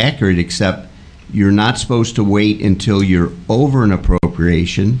is accurate, except you're not supposed to wait until you're over an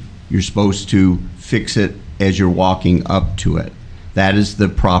appropriation. You're supposed to fix it as you're walking up to it. That is the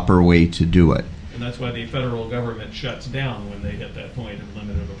proper way to do it. And that's why the federal government shuts down when they hit that point of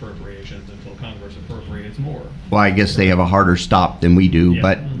limited appropriations until Congress appropriates more. Well, I guess they have a harder stop than we do, Yeah.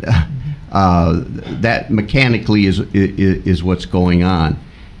 but that mechanically is what's going on.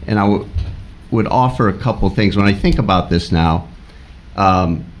 And I would offer a couple things. When I think about this now,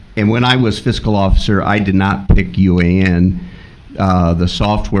 and when I was fiscal officer, I did not pick UAN. The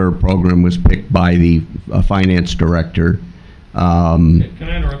software program was picked by the finance director. Can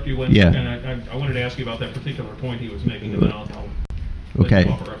I interrupt you? Yeah. And I wanted to ask you about that particular point he was making, and then I'll Okay. let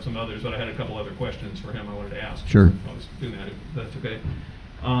you offer up some others, but I had a couple other questions for him I wanted to ask. Sure. I was doing that, if that's okay.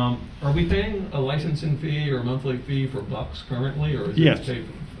 Are we paying a licensing fee or a monthly fee for Bucks currently, or is Yes. it paid?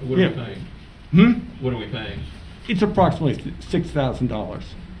 What are Yeah. we paying? What are we paying It's approximately $6,000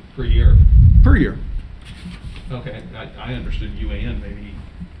 per year? per year. Okay, I understood UAN maybe.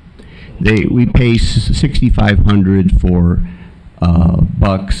 We pay $6,500 for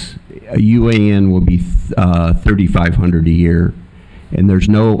Bucks. UAN will be $3,500 a year, and there's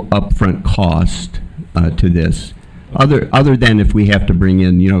no upfront cost to this, other than if we have to bring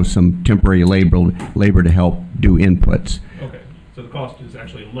in some temporary labor to help do inputs. Okay, so the cost is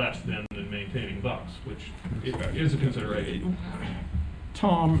actually less than maintaining Bucks, which is a consideration.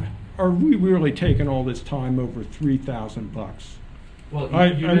 Tom, are we really taking all this time over $3,000? Well, you I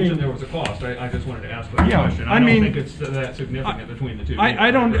mentioned mean, there was a cost. I just wanted to ask that Yeah, question. I I don't mean, think it's that significant between the two.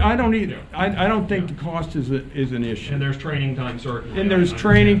 I don't either. Yeah. I don't think the cost is an issue. And there's training time certainly. And there's I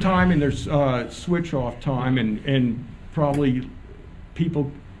training understand time, and there's switch off time, and probably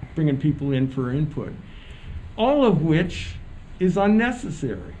bringing people in for input, all of which is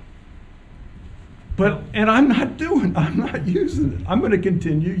unnecessary. But I'm not using it. I'm going to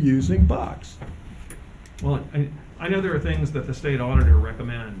continue using Bucks. Well, I know there are things that the state auditor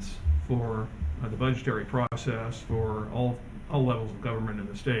recommends for the budgetary process for all levels of government in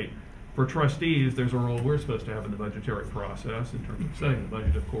the state. For trustees, there's a role we're supposed to have in the budgetary process in terms of setting the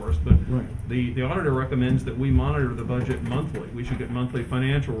budget, of course, but the auditor recommends that we monitor the budget monthly. We should get monthly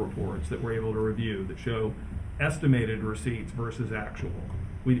financial reports that we're able to review that show estimated receipts versus actual.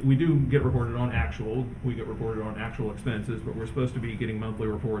 We do get reported on actual, we get reported on actual expenses, but we're supposed to be getting monthly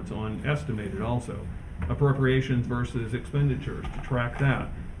reports on estimated also. Appropriations versus expenditures, to track that.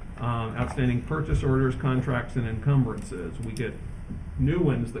 Outstanding purchase orders, contracts, and encumbrances. We get new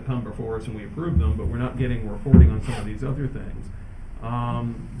ones that come before us and we approve them, but we're not getting reporting on some of these other things.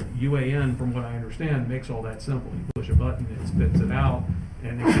 UAN, from what I understand, makes all that simple. You push a button, it spits it out,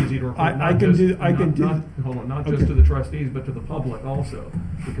 and it's easy to report. Not just to the trustees, but to the public also,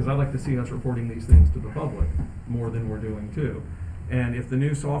 because I like to see us reporting these things to the public more than we're doing too. And if the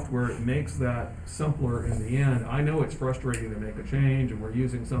new software makes that simpler in the end, I know it's frustrating to make a change, and we're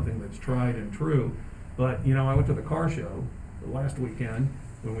using something that's tried and true. But you know, I went to the car show last weekend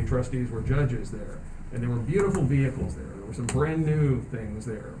when we trustees were judges there, and there were beautiful vehicles there. There were some brand new things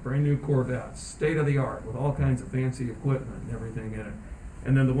there, brand new Corvettes, state of the art, with all kinds of fancy equipment and everything in it.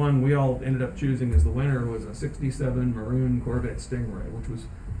 And then the one we all ended up choosing as the winner was a '67 maroon Corvette Stingray, which was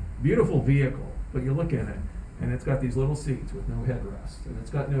a beautiful vehicle. But you look in it, and it's got these little seats with no headrests, and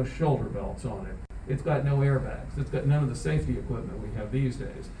it's got no shoulder belts on it. It's got no airbags. It's got none of the safety equipment we have these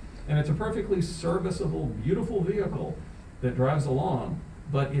days. And it's a perfectly serviceable, beautiful vehicle that drives along,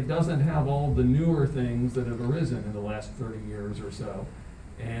 but it doesn't have all the newer things that have arisen in the last 30 years or so.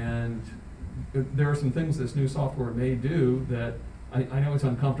 And there are some things this new software may do that I know it's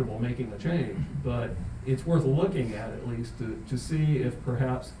uncomfortable making a change, but it's worth looking at least to see if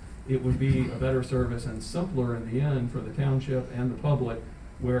perhaps it would be a better service and simpler in the end for the township and the public,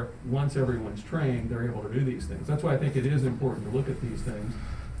 where once everyone's trained, they're able to do these things. That's why I think it is important to look at these things,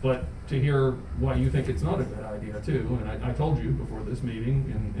 but to hear why you think it's not a good idea too. And I told you before this meeting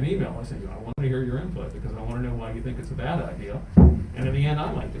in an email, I said, I want to hear your input because I want to know why you think it's a bad idea. And in the end,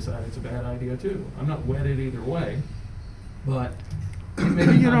 I might decide it's a bad idea too. I'm not wedded either way, but it may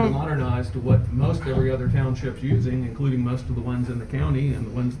be time to modernize to what most every other township's using, including most of the ones in the county and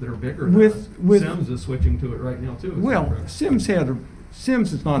the ones that are bigger than us. Sims is switching to it right now too. Well, Sims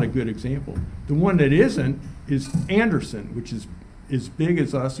is not a good example. The one that isn't is Anderson, which is as big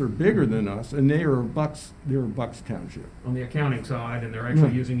as us or bigger than us, and they're Bucks Township. On the accounting side, and they're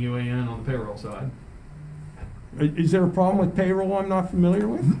actually using UAN on the payroll side. Is there a problem with payroll I'm not familiar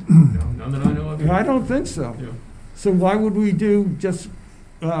with? No, none that I know of. I don't think so. Yeah. So why would we do just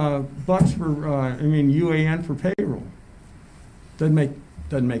Bucks for, UAN for payroll? Doesn't make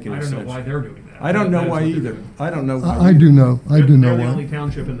any sense. I don't know why they're doing that. I don't know why either. I don't know why. I do know. I do know They're the why. only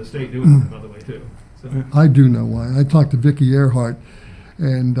township in the state doing it, by the way, too. So. I do know why. I talked to Vicki Earhart,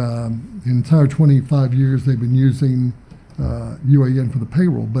 and the entire 25 years they've been using UAN for the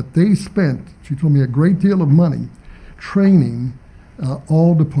payroll. But they spent, she told me, a great deal of money training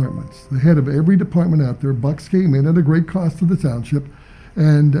all departments. The head of every department out there, Bucks came in at a great cost to the township,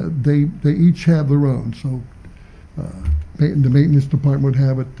 and they each have their own. So the maintenance department would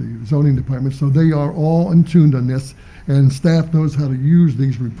have it, the zoning department. So they are all in tuned on this, and staff knows how to use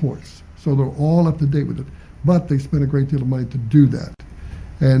these reports. So they're all up to date with it. But they spent a great deal of money to do that.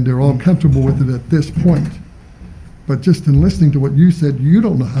 And they're all comfortable with it at this point. But just in listening to what you said, you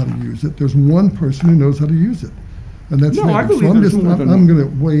don't know how to use it. There's one person who knows how to use it. And that's No, I me. believe So there's more than I'm going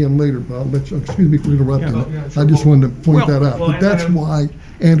to weigh in later, but I'll let you, excuse me for interrupting. Yeah, sure. I just wanted to point Well, that out. well, But that's and- why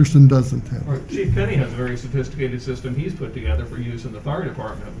Anderson doesn't have it. Chief Penny has a very sophisticated system he's put together for use in the fire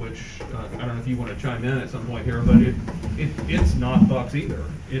department, which I don't know if you want to chime in at some point here, but it's not Bucks either.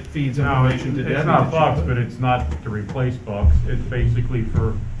 It feeds No, information to Debbie. it's not that she Bucks, put. but it's not to replace Bucks. It's basically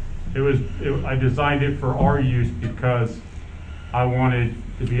I designed it for our use because I wanted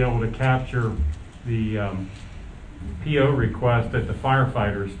to be able to capture the PO request that the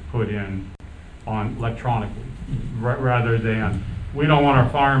firefighters put in on electronically, rather than, we don't want our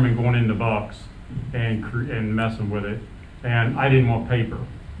firemen going into Bucks and messing with it, and I didn't want paper.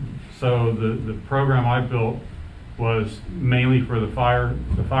 So the program I built was mainly for the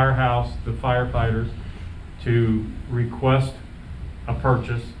firehouse, the firefighters, to request a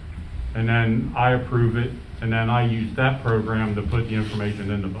purchase, and then I approve it, and then I use that program to put the information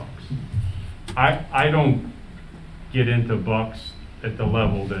into Bucks. I don't get into Bucks at the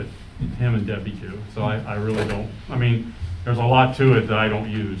level that him and Debbie do, so I really don't. I mean, there's a lot to it that I don't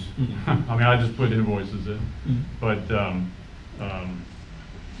use. I mean, I just put invoices in, but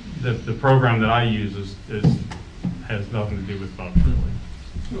the program that I use has nothing to do with Bucks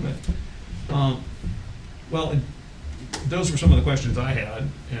really. Okay. Well, those were some of the questions I had,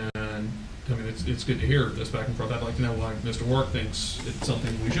 and I mean, it's good to hear this back and forth. I'd like to know why Mr. Warwick thinks it's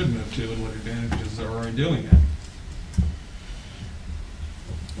something we should move to and what advantages there are in doing that.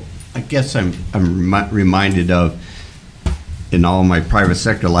 I guess I'm reminded of, in all my private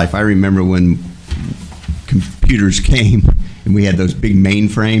sector life, I remember when computers came and we had those big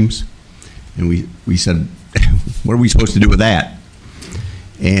mainframes, and we said, what are we supposed to do with that?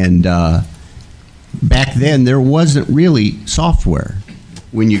 And back then, there wasn't really software.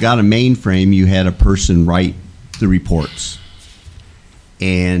 When you got a mainframe, you had a person write the reports.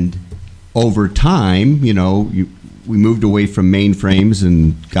 And over time, we moved away from mainframes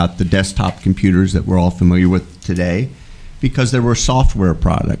and got the desktop computers that we're all familiar with today, because there were software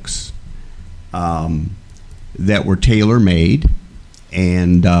products that were tailor-made.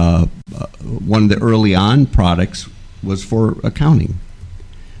 And one of the early on products was for accounting.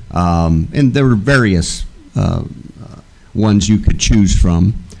 And there were various ones you could choose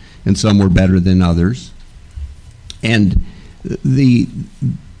from, and some were better than others. And the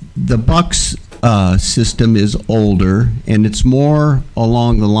Bucks system is older, and it's more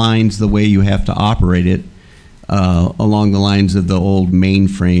along the lines, the way you have to operate it, along the lines of the old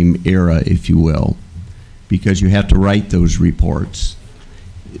mainframe era, if you will, because you have to write those reports.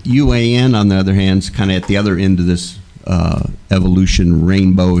 UAN, on the other hand, is kind of at the other end of this evolution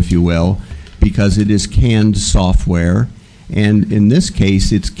rainbow, if you will, because it is canned software, and in this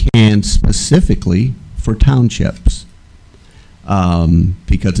case, it's canned specifically for townships,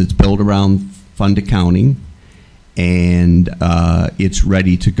 because it's built around fund accounting, and it's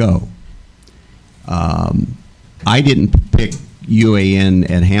ready to go. I didn't pick UAN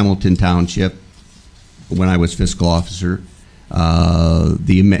at Hamilton Township when I was fiscal officer.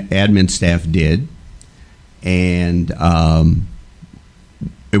 The admin staff did, and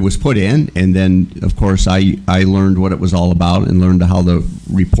it was put in, and then of course I learned what it was all about and learned how the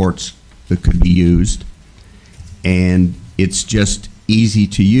reports that could be used, and it's just easy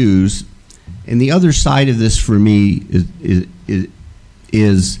to use. And the other side of this for me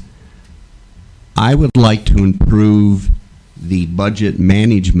is I would like to improve the budget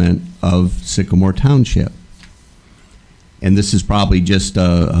management of Sycamore Township. And this is probably just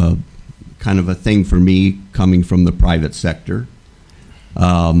a kind of a thing for me coming from the private sector.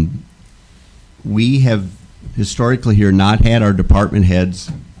 We have historically here not had our department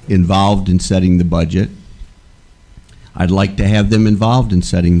heads involved in setting the budget. I'd like to have them involved in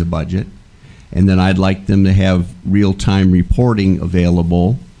setting the budget, and then I'd like them to have real-time reporting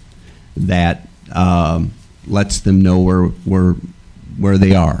available that lets them know where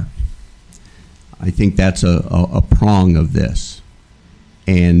they are. I think that's a prong of this.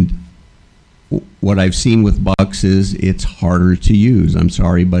 And what I've seen with Bucks is it's harder to use. I'm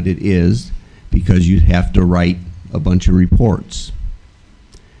sorry, but it is, because you have to write a bunch of reports.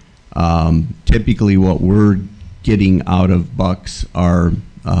 Typically what we're getting out of Bucks are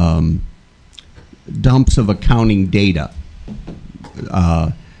dumps of accounting data.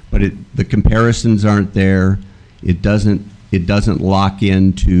 But the comparisons aren't there. It doesn't lock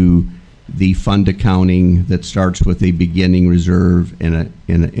into the fund accounting that starts with a beginning reserve and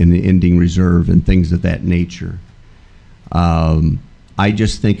an ending reserve and things of that nature. I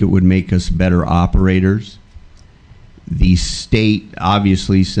just think it would make us better operators. The state,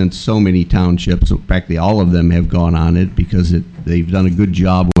 obviously, since so many townships, practically all of them have gone on it because they've done a good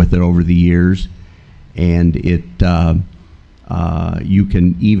job with it over the years, and you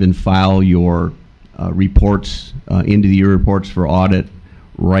can even file your reports, end of the year reports for audit,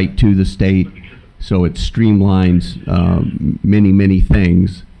 right to the state, so it streamlines many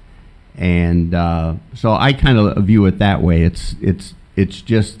things, and so I kind of view it that way. It's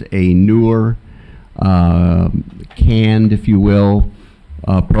just a newer, canned, if you will,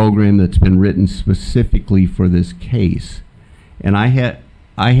 program that's been written specifically for this case, and I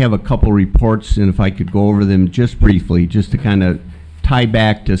have a couple reports, and if I could go over them just briefly, just to kind of tie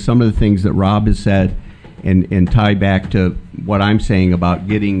back to some of the things that Rob has said, and tie back to what I'm saying about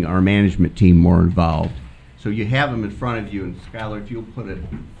getting our management team more involved. So you have them in front of you, and Skylar, if you'll put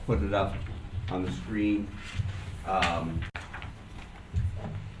it up on the screen.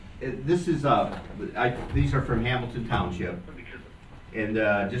 This is these are from Hamilton Township, and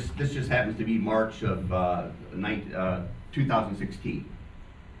this just happens to be March of 2016.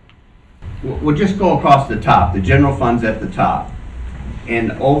 We'll just go across the top. The general fund's at the top.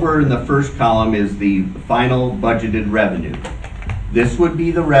 And over in the first column is the final budgeted revenue. This would be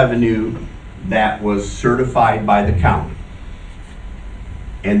the revenue that was certified by the county.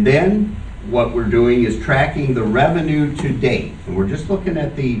 And then what we're doing is tracking the revenue to date. And we're just looking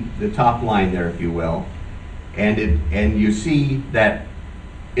at the top line there, if you will. And you see that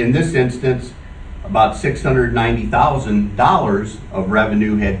in this instance, about $690,000 of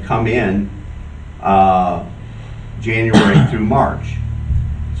revenue had come in January through March.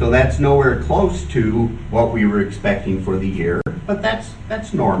 So that's nowhere close to what we were expecting for the year, but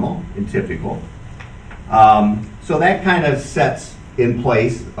that's normal and typical. So that kind of sets in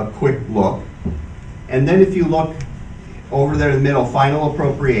place a quick look. And then if you look over there in the middle, final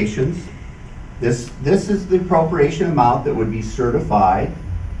appropriations, this is the appropriation amount that would be certified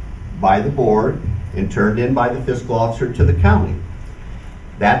by the board and turned in by the fiscal officer to the county.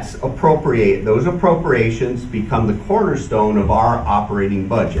 That's appropriate. Those appropriations become the cornerstone of our operating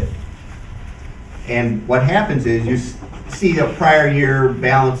budget. And what happens is you see a prior year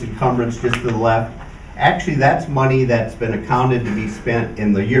balance encumbrance just to the left. Actually, that's money that's been accounted to be spent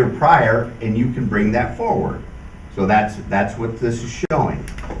in the year prior, and you can bring that forward. So that's what this is showing.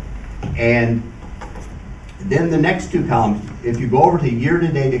 And then the next two columns, if you go over to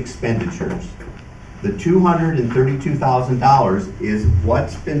year-to-date expenditures, the $232,000 is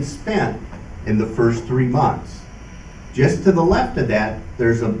what's been spent in the first 3 months. Just to the left of that,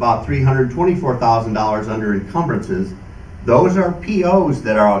 there's about $324,000 under encumbrances. Those are POs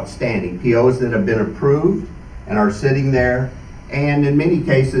that are outstanding, POs that have been approved and are sitting there. And in many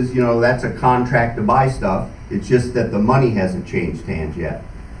cases, you know, that's a contract to buy stuff. It's just that the money hasn't changed hands yet.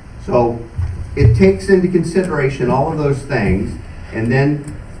 So it takes into consideration all of those things and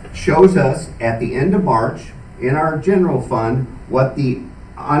then shows us at the end of March in our general fund what the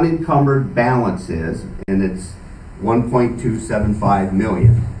unencumbered balance is, and it's 1.275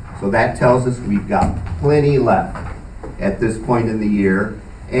 million. So that tells us we've got plenty left at this point in the year.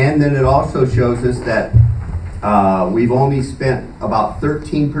 And then it also shows us that we've only spent about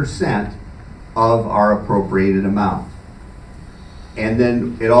 13% of our appropriated amount. And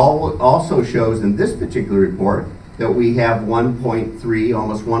then it also shows in this particular report that we have 1.3,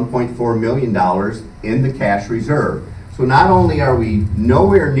 almost $1.4 million in the cash reserve. So not only are we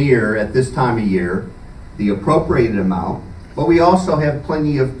nowhere near at this time of year the appropriated amount, but we also have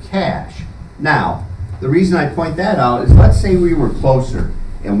plenty of cash. Now, the reason I point that out is, let's say we were closer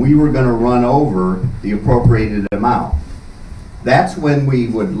and we were going to run over the appropriated amount. That's when we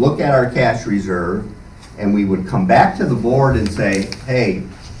would look at our cash reserve and we would come back to the board and say, hey,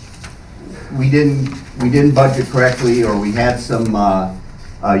 we didn't budget correctly, or we had some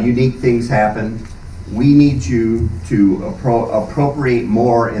unique things happen. We need you to appropriate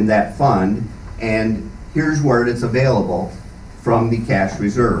more in that fund, and here's where it's available from the cash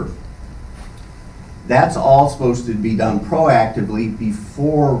reserve. That's all supposed to be done proactively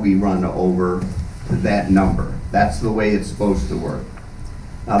before we run over that number. That's the way it's supposed to work.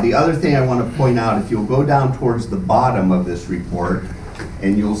 Now, the other thing I want to point out, if you'll go down towards the bottom of this report,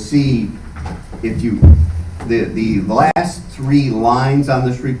 and you'll see the last 3 lines on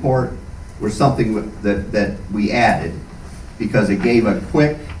this report were something that we added because it gave a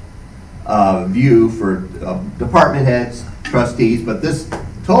quick view for department heads, trustees, but this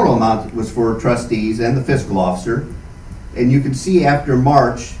total amount was for trustees and the fiscal officer. And you can see after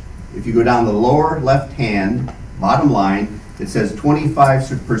March, if you go down the lower left hand, bottom line, it says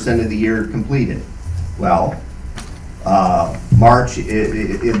 25% of the year completed. Well, March,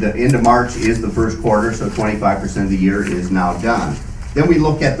 the end of March is the first quarter, so 25% of the year is now done. Then we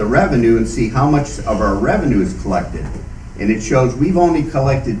look at the revenue and see how much of our revenue is collected. And it shows we've only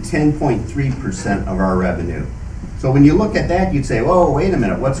collected 10.3% of our revenue. So when you look at that, you'd say, whoa, wait a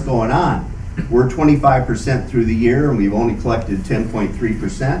minute, what's going on? We're 25% through the year and we've only collected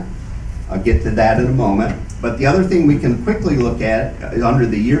 10.3%. I'll get to that in a moment. But the other thing we can quickly look at is under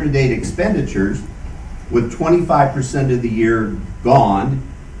the year-to-date expenditures, with 25% of the year gone,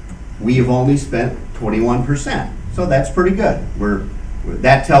 we have only spent 21%. So that's pretty good.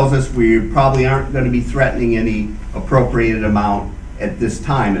 That tells us we probably aren't going to be threatening any appropriated amount at this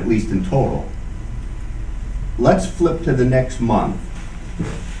time, at least in total. Let's flip to the next month,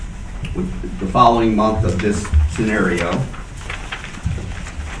 the following month of this scenario.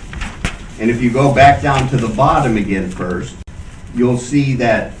 And if you go back down to the bottom again first, you'll see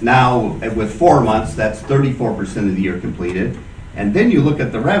that now with 4 months, that's 34% of the year completed. And then you look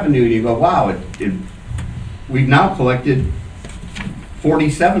at the revenue and you go, wow, we've now collected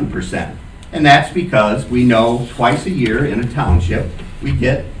 47%. And that's because we know twice a year in a township, we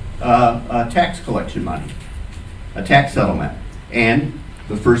get a tax collection money, a tax settlement. And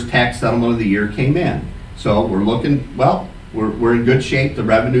the first tax settlement of the year came in. So we're looking, well, we're in good shape. The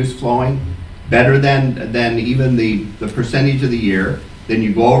revenue's flowing better than even the percentage of the year. Then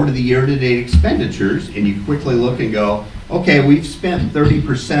you go over to the year-to-date expenditures and you quickly look and go, okay, we've spent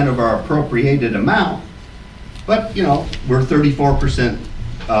 30% of our appropriated amount, but you know, we're 34%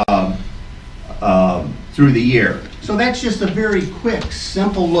 through the year. So that's just a very quick,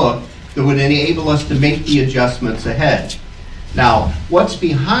 simple look that would enable us to make the adjustments ahead. Now, what's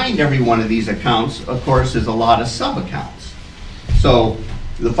behind every one of these accounts, of course, is a lot of sub-accounts. So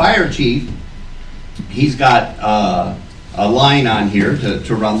the fire chief, he's got a line on here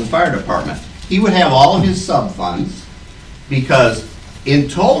to run the fire department. He would have all of his sub-funds, because in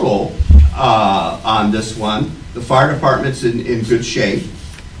total, on this one, the fire department's in good shape.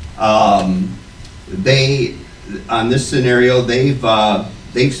 On this scenario,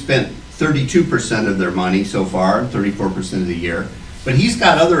 they've spent 32% of their money so far, 34% of the year. But he's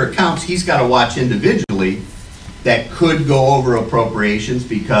got other accounts he's got to watch individually that could go over appropriations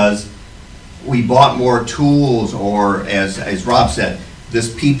because we bought more tools, or as Rob said,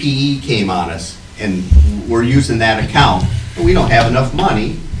 this PPE came on us and we're using that account. And we don't have enough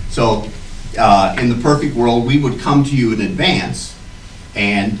money. So in the perfect world, we would come to you in advance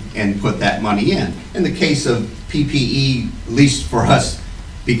and put that money in. In the case of PPE, at least for us,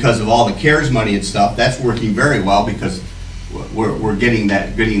 because of all the CARES money and stuff, that's working very well because we're getting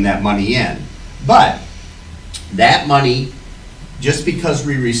that money in. But that money, just because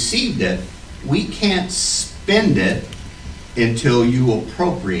we received it, we can't spend it until you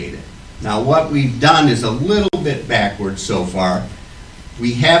appropriate it. Now, what we've done is a little bit backwards so far.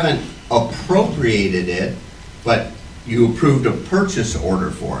 We haven't appropriated it, but you approved a purchase order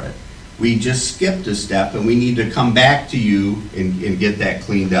for it. We just skipped a step, and we need to come back to you and get that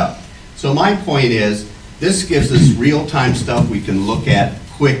cleaned up. So my point is, this gives us real-time stuff we can look at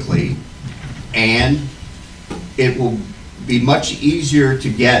quickly, and it will be much easier to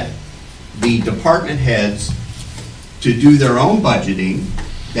get the department heads to do their own budgeting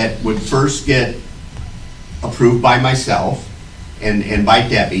that would first get approved by myself and by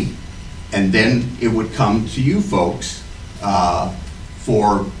Debbie, and then it would come to you folks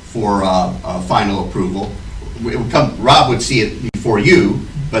for final approval. It would come, Rob would see it before you,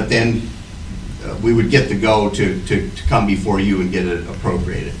 but then we would get the go to come before you and get it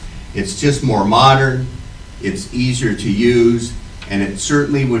appropriated. It's just more modern, it's easier to use, and it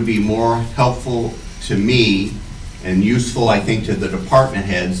certainly would be more helpful to me and useful, I think, to the department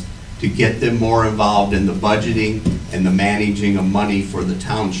heads to get them more involved in the budgeting and the managing of money for the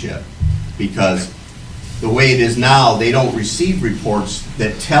township. Because the way it is now, they don't receive reports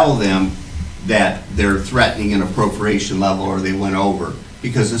that tell them that they're threatening an appropriation level or they went over.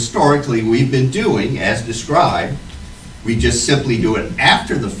 Because historically, we've been doing, as described, we just simply do it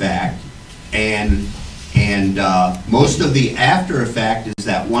after the fact, and most of the after effect is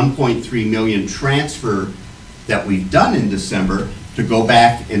that 1.3 million transfer that we've done in December to go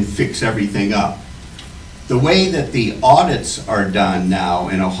back and fix everything up. The way that the audits are done now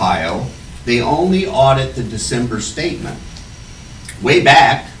in Ohio, they only audit the December statement. Way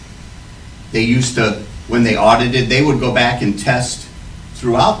back, they used to, when they audited, they would go back and test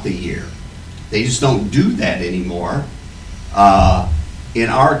throughout the year. They just don't do that anymore. In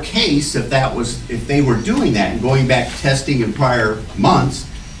our case, if they were doing that and going back testing in prior months,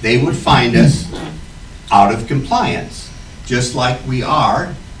 they would find us out of compliance, just like we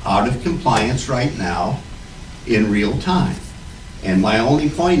are out of compliance right now in real time. And my only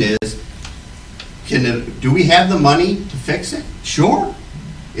point is, do we have the money to fix it? Sure.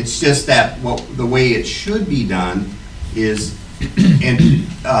 It's just that the way it should be done is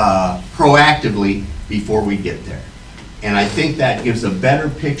proactively before we get there. And I think that gives a better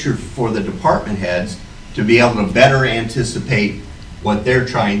picture for the department heads to be able to better anticipate what they're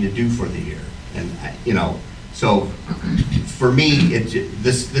trying to do for the year. And so for me,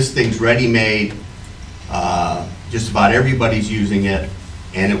 this thing's ready-made. Just about everybody's using it,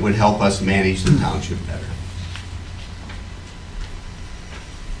 and it would help us manage the township better.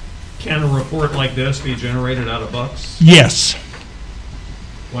 Can a report like this be generated out of bucks? Yes.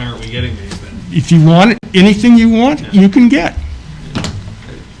 Why aren't we getting these then? If you want anything you want, you can get.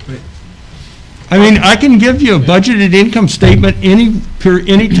 I mean, I can give you a budgeted income statement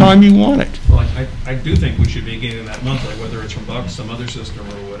any time you want it. Well, I do think we should be getting that monthly, whether it's from Bucks, some other system,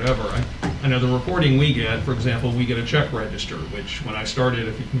 or whatever. I know the reporting we get, for example, we get a check register, which when I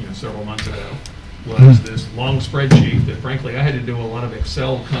started several months ago, was this long spreadsheet that frankly I had to do a lot of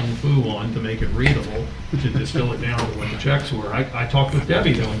Excel kung fu on to make it readable, to distill it down to what the checks were. I talked with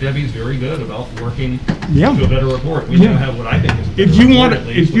Debbie though, and Debbie's very good about working to a better report. We now have what I think is a better report, at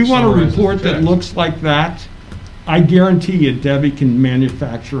least, if you want a summarizes report the that checks. looks like that, I guarantee you Debbie can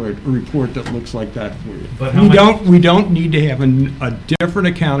manufacture a report that looks like that for you. But how We don't need to have a different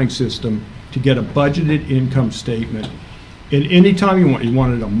accounting system to get a budgeted income statement in any time you want. You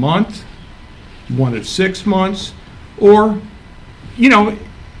want it a month, you want it 6 months, or,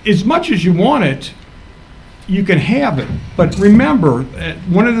 as much as you want it, you can have it. But remember,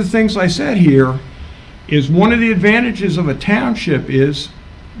 one of the things I said here is one of the advantages of a township is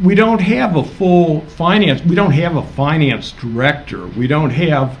we don't have a full finance, we don't have a finance director, we don't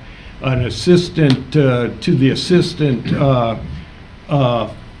have an assistant to the assistant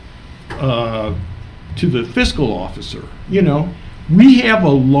to the fiscal officer. You know, we have a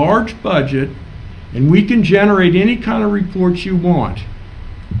large budget and we can generate any kind of reports you want.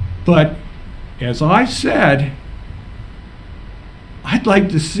 But as I said, I'd like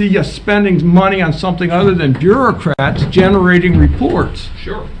to see us spending money on something other than bureaucrats generating reports.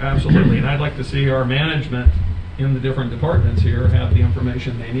 Sure, absolutely. And I'd like to see our management in the different departments here have the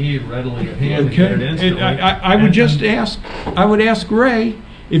information they need readily at hand and get it instantly. I would just ask, I would ask Ray,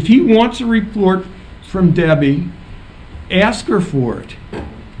 if he wants a report from Debbie, ask her for it.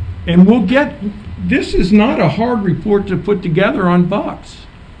 And we'll get, this is not a hard report to put together on Bucks.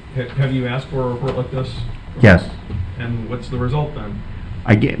 Have you asked for a report like this? Yes. And what's the result then?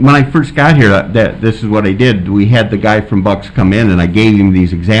 When I first got here, this is what I did. We had the guy from Bucks come in, and I gave him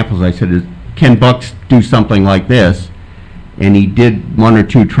these examples. I said, can Bucks do something like this? And he did one or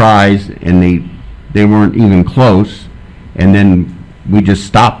two tries, and they weren't even close. And then we just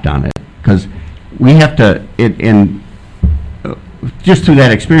stopped on it because we have to. Just through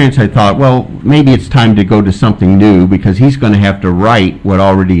that experience, I thought, well, maybe it's time to go to something new because he's going to have to write what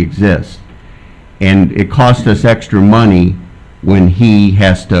already exists. And it costs us extra money when he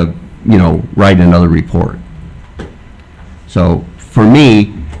has to, write another report. So for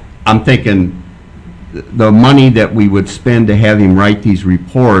me, I'm thinking the money that we would spend to have him write these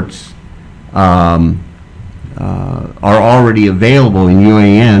reports are already available in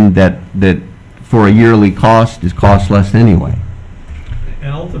UAN that for a yearly cost is cost less anyway.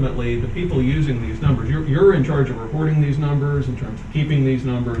 And ultimately, the people using these numbers, you're in charge of reporting these numbers, in terms of keeping these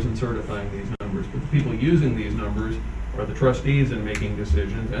numbers and certifying these numbers. But the people using these numbers are the trustees in making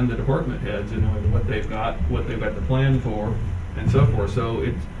decisions and the department heads in knowing what they've got to plan for, and so forth. So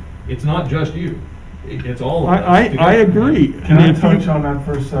it's not just you. It's all of us. I agree. Can I touch on that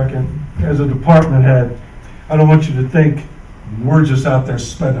for a second? As a department head, I don't want you to think we're just out there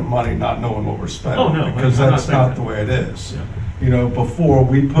spending money not knowing what we're spending. Oh, no. Because that's not the way it is. Yeah. Before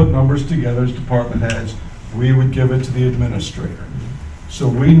we put numbers together as department heads, we would give it to the administrator. So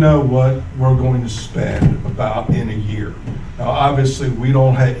we know what we're going to spend about in a year. Now, obviously,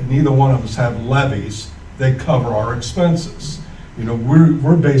 neither one of us have levies that cover our expenses.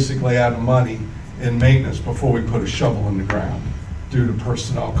 We're basically out of money in maintenance before we put a shovel in the ground due to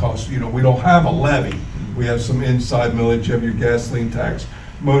personnel costs. We don't have a levy. We have some inside millage, you have your gasoline tax,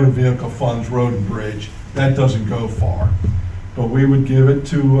 motor vehicle funds, road and bridge. That doesn't go far. But we would give it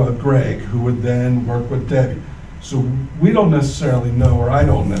to Greg, who would then work with Debbie. So we don't necessarily know, or I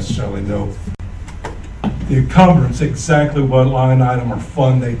don't necessarily know, the encumbrance, exactly what line item or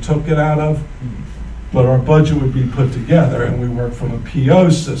fund they took it out of. But our budget would be put together, and we work from a PO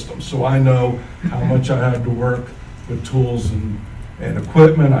system. So I know how much I have to work with tools and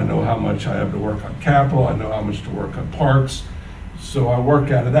equipment. I know how much I have to work on capital. I know how much to work on parks. So I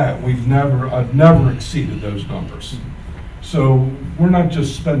work out of that. I've never exceeded those numbers. So we're not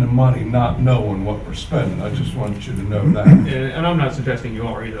just spending money not knowing what we're spending. I just want you to know that. And I'm not suggesting you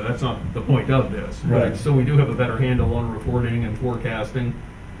are either. That's not the point of this. Right. So we do have a better handle on reporting and forecasting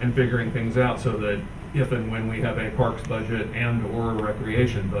and figuring things out so that if and when we have a parks budget and or a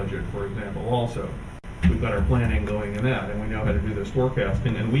recreation budget, for example, also, we've got our planning going in that, and we know how to do this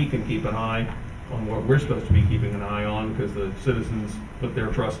forecasting, and we can keep an eye on what we're supposed to be keeping an eye on because the citizens put their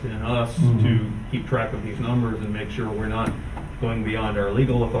trust in us to keep track of these numbers and make sure we're not going beyond our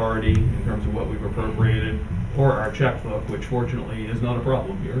legal authority in terms of what we've appropriated or our checkbook, which fortunately is not a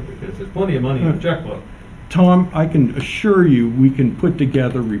problem here because there's plenty of money in the checkbook. Tom, I can assure you we can put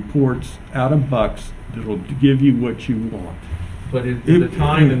together reports out of Bucks that'll give you what you want. But the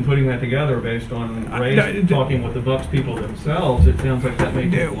time in putting that together based on Ray talking with the Bucks people themselves, it sounds like that may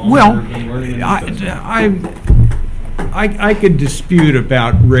take longer than learning a new system. I could dispute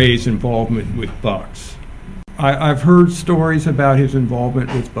about Ray's involvement with Bucks. I've heard stories about his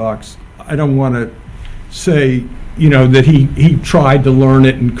involvement with Bucks. I don't want to say, that he tried to learn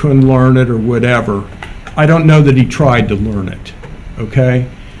it and couldn't learn it or whatever. I don't know that he tried to learn it, okay?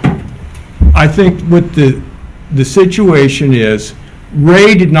 I think what the situation is,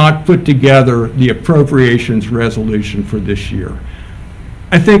 Ray did not put together the appropriations resolution for this year.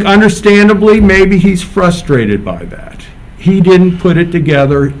 I think understandably, maybe he's frustrated by that. He didn't put it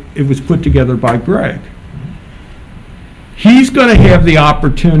together, it was put together by Greg. He's going to have the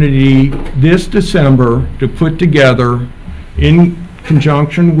opportunity this December to put together, in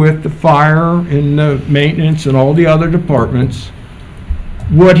conjunction with the fire and the maintenance and all the other departments,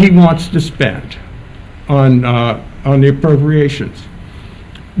 what he wants to spend on the appropriations.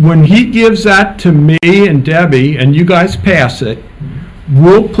 When he gives that to me and Debbie, and you guys pass it,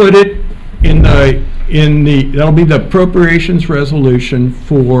 we'll put it in the that'll be the appropriations resolution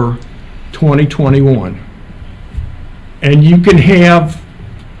for 2021. And you can have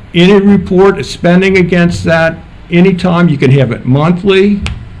any report of spending against that anytime. You can have it monthly.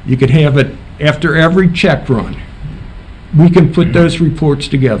 You can have it after every check run. We can put those reports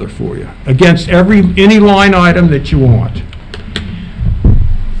together for you against any line item that you want.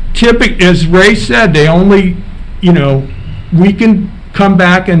 Typically, as Ray said, they only, we can come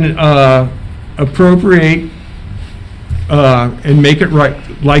back and appropriate and make it right,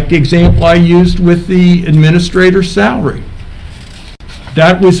 like the example I used with the administrator's salary.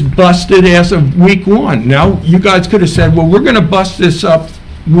 That was busted as of week 1. Now, you guys could have said, well, we're going to bust this up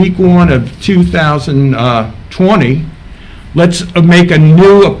week 1 of 2020. Let's make a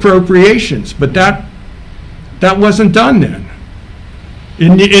new appropriations. But that wasn't done then.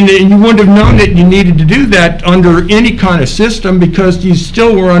 And you wouldn't have known that you needed to do that under any kind of system because you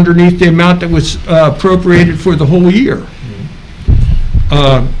still were underneath the amount that was appropriated for the whole year.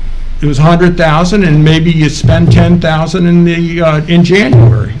 It was 100,000, and maybe you spend 10,000 in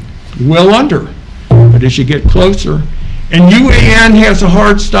January, well under. But as you get closer, and UAN has a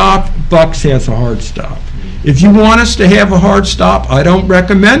hard stop, Bucks has a hard stop. If you want us to have a hard stop, I don't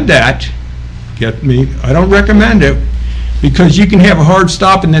recommend that. Get me? I don't recommend it because you can have a hard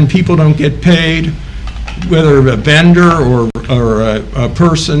stop and then people don't get paid, whether a vendor or a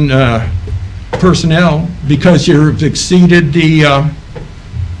personnel, because you've exceeded the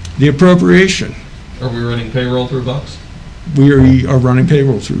appropriation. Are we running payroll through Bucks? We are running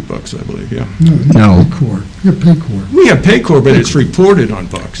payroll through Bucks, I believe, yeah. No. Paycor. You have Paycor. We have Paycor, but it's reported on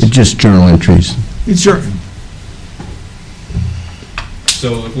Bucks. It's just journal entries. It's certain.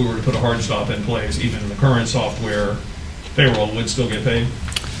 So if we were to put a hard stop in place, even in the current software, payroll would still get paid?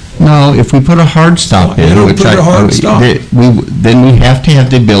 No, if we put a hard stop in, Then we have to have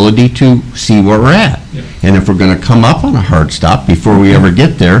the ability to see where we're at. Yeah. And if we're going to come up on a hard stop before we ever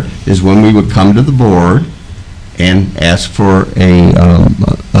get there, is when we would come to the board and ask for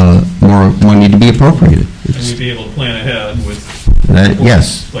more money to be appropriated. And we'd be able to plan ahead with...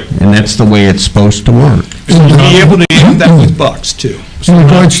 Yes, and that's the way it's supposed to work. And you'll be able to have that with Bucks, too. In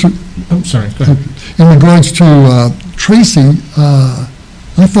regards to, I'm sorry, go ahead. in regards to Tracy, I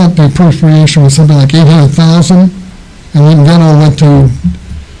thought the appropriation was something like 800,000, and then all went to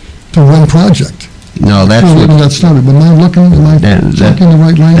one project. No, that's When what, that started, am I talking the right language?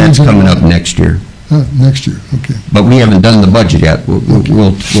 that's coming up next year. Next year, okay. But we haven't done the budget yet.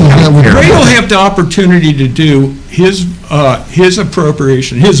 We'll take care of Ray will it. have the opportunity to do his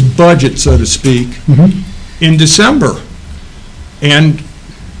appropriation, his budget, so to speak, in December. And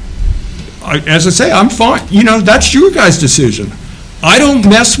as I say, I'm fine. That's your guys' decision. I don't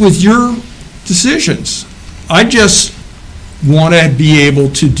mess with your decisions. I just want to be able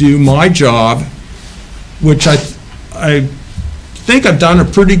to do my job, which I think I've done a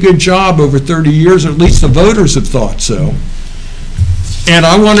pretty good job over 30 years, or at least the voters have thought so. And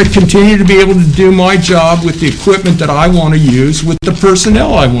I want to continue to be able to do my job with the equipment that I want to use, with the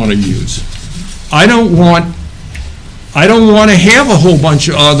personnel I want to use. I don't want to have a whole bunch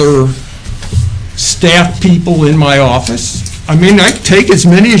of other staff people in my office. I mean, I take as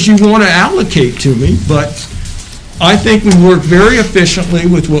many as you want to allocate to me, but I think we work very efficiently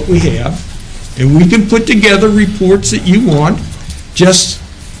with what we have, and we can put together reports that you want, just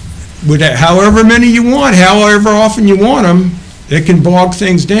with however many you want, however often you want them. It can bog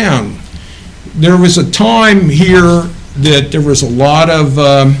things down. There was a time here that there was a lot of,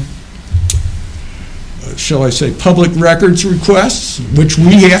 shall I say, public records requests, which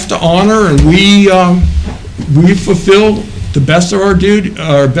we have to honor, and we fulfill the best of our duty,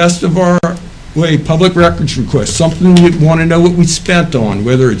 best of our way, public records requests, something you want to know what we spent on,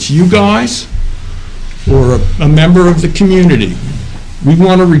 whether it's you guys or a member of the community. We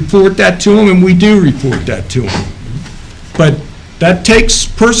want to report that to them, and we do report that to them. But that takes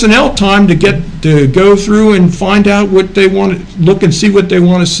personnel time to go through and find out what they want to look and see what they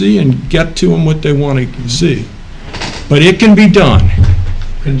want to see and get to them what they want to see. But it can be done.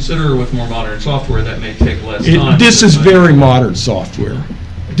 Consider with more modern software that may take less time. This is very modern software.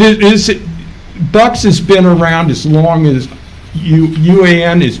 Bucks has been around as long as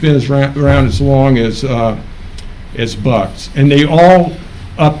UAN has been around as long as Bucks, and they all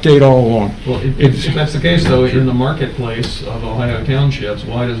update all along. Well, if that's the case, though, in the marketplace of Ohio townships,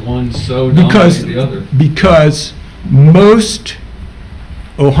 why does one so dominate the other? Because most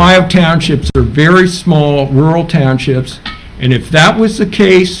Ohio townships are very small, rural townships, and if that was the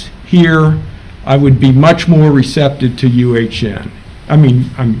case here, I would be much more receptive to UAN.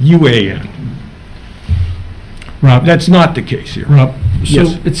 Rob, That's not the case here. Rob, so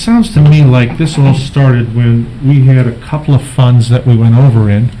Yes. it sounds to me like this all started when we had a couple of funds that we went over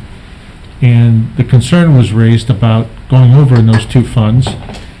in, and the concern was raised about going over in those two funds.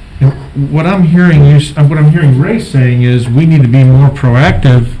 And what I'm hearing Ray saying is we need to be more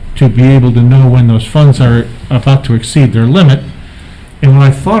proactive to be able to know when those funds are about to exceed their limit. And what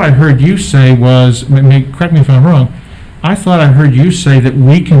I thought I heard you say was, correct me if I'm wrong, I thought I heard you say that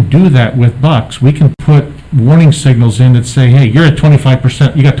we can do that with bucks. We can put warning signals in that say, hey, you're at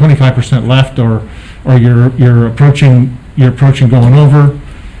 25%, you got 25% left, or you're approaching going over,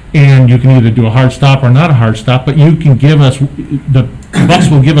 and you can either do a hard stop or not a hard stop, but you can give us, the bucks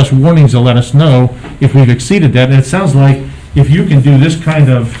will give us warnings to let us know if we've exceeded that. And it sounds like if you can do this kind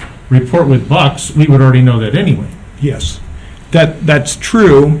of report with bucks, we would already know that anyway. Yes, that's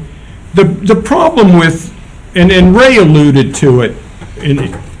true. The problem with, and Ray alluded to it, and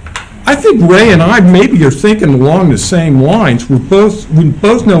I think Ray and I maybe are thinking along the same lines. We both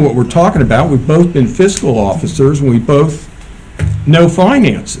know what we're talking about. We've both been fiscal officers, and we both know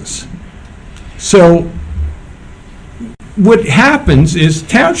finances. So what happens is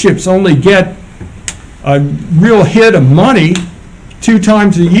townships only get a real hit of money 2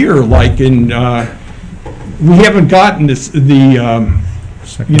 times a year, like in, we haven't gotten the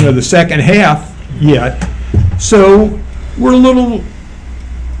second half yet. So we're a little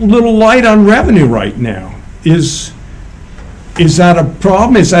light on revenue right now. Is that a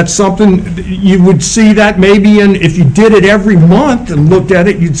problem? Is that something you would see that maybe if you did it every month and looked at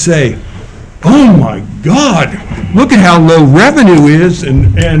it, you'd say, oh my God, look at how low revenue is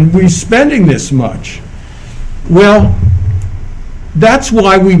and we're spending this much. Well, that's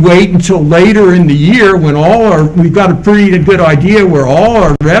why we wait until later in the year when we've got a pretty good idea where all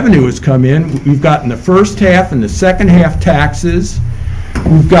our revenue has come in. We've gotten the first half and the second half taxes.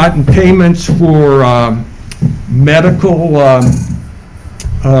 We've gotten payments for medical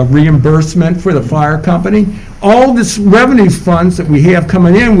reimbursement for the fire company. All this revenue funds that we have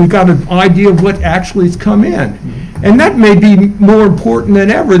coming in, we've got an idea of what actually has come in. And that may be more important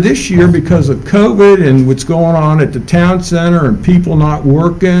than ever this year because of COVID and what's going on at the town center and people not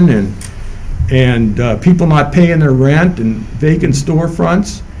working and people not paying their rent and vacant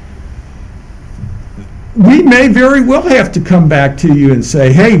storefronts. We may very well have to come back to you and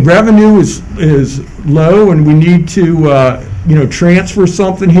say, hey, revenue is low and we need to transfer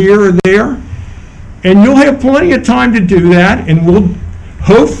something here or there. And you'll have plenty of time to do that, and we'll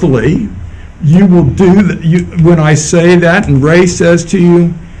hopefully you will do that. When I say that and Ray says to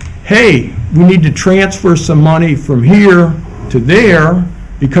you, hey, we need to transfer some money from here to there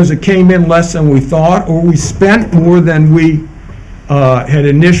because it came in less than we thought, or we spent more than we had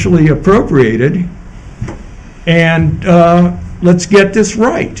initially appropriated, and let's get this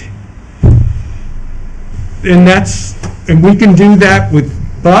right. And we can do that with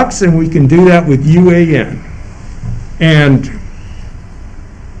bucks, and we can do that with UAN. And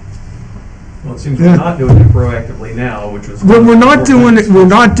Well, it seems we're not doing it proactively now, which was. well, we're not doing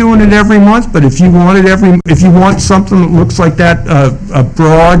it every month, but if you want something that looks like that, a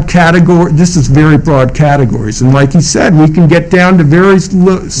broad category, this is very broad categories, and like you said, we can get down to various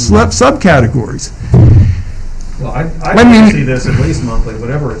subcategories. Well, I see this at least monthly,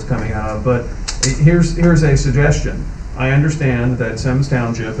 whatever it's coming out of, but here's a suggestion. I understand that Sims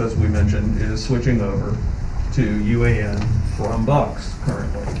Township, as we mentioned, is switching over to UAN from bucks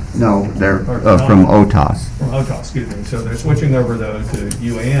currently. No, they're from OTAS. From OTAS, excuse me. So they're switching over though to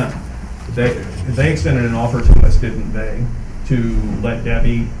UAN. They extended an offer to us, didn't they, to let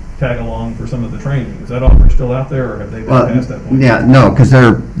Debbie tag along for some of the training. Is that offer still out there, or have they been past that point? Yeah, no, because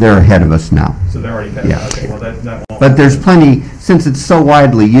they're ahead of us now. So they're already past. Yeah. Okay, well that won't. But there's plenty, since it's so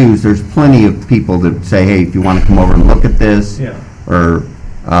widely used, there's plenty of people that say, hey, if you want to come over and look at this, Yeah. or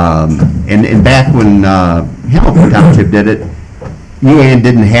and back when Hamilton Township did it, UAN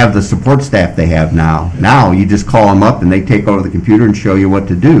didn't have the support staff they have now. Now you just call them up and they take over the computer and show you what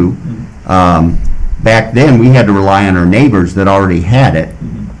to do. Back then we had to rely on our neighbors that already had it,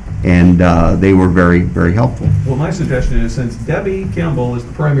 and they were very, very helpful. Well, my suggestion is, since Debbie Kimball is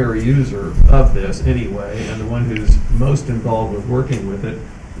the primary user of this anyway, and the one who's most involved with working with it,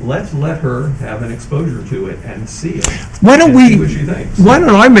 let's let her have an exposure to it and see it. Why don't see what she thinks. Why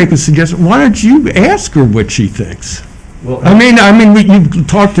don't I make a suggestion? Why don't you ask her what she thinks? Well, I mean, you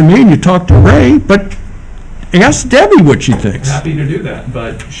talk to me and you talk to Ray, but ask Debbie what she thinks. Happy to do that,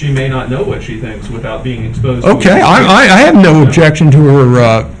 but she may not know what she thinks without being exposed to it. Okay, I have no objection to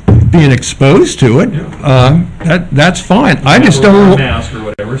her being exposed to it. That's fine. I just don't. Mask or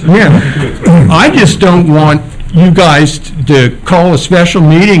whatever. So Yeah, I just don't want you guys to call a special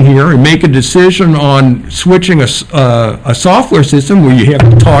meeting here and make a decision on switching a software system where you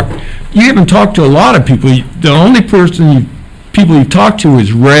haven't talked to a lot of people. The only people you've talked to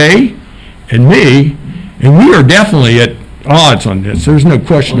is Ray and me, and we are definitely at odds on this. There's no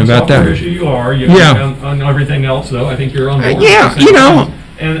question about that. On the software issue you are. Yeah. On everything else, though, I think you're on board. Yeah, you know.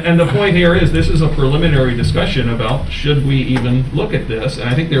 And the point here is this is a preliminary discussion about should we even look at this, and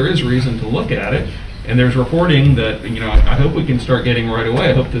I think there is reason to look at it. And there's reporting that, I hope we can start getting right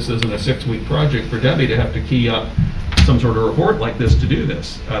away. I hope this isn't a 6-week project for Debbie to have to key up some sort of report like this to do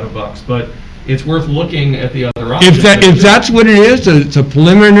this out of Bucks. But it's worth looking at the other options. If that's what it is, it's a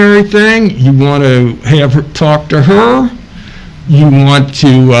preliminary thing, you want to have her talk to her, you want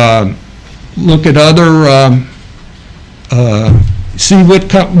to look at other, see what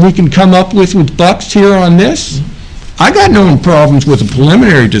we can come up with Bucks here on this. I got no problems with a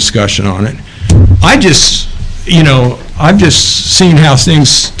preliminary discussion on it. I've just seen how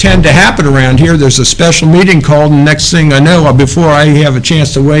things tend to happen around here. There's a special meeting called, and next thing I know, before I have a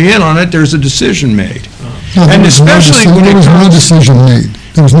chance to weigh in on it, there's a decision made. And especially when there was no decision made.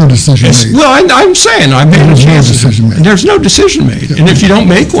 There was no decision made. Well, I'm saying I made a chance. There's no decision made. And if you don't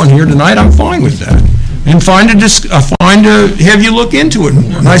make one here tonight, I'm fine with that. And have you look into it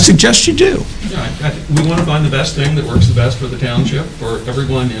more. And I suggest you do. Yeah, we want to find the best thing that works the best for the township, for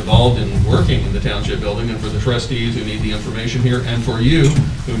everyone involved in working in the township building, and for the trustees who need the information here, and for you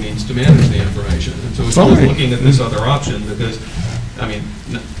who needs to manage the information. And so it's worth looking at this other option because,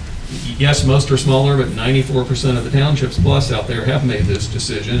 yes, most are smaller, but 94% of the townships plus out there have made this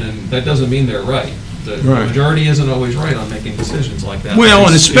decision, and that doesn't mean they're right. The majority isn't always right on making decisions like that. Well,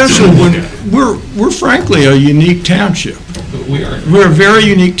 and especially when we're frankly a unique township. We are. We're a very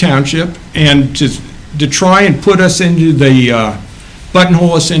unique township, and to try and put us into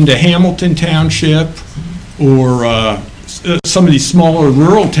buttonhole us into Hamilton Township or some of these smaller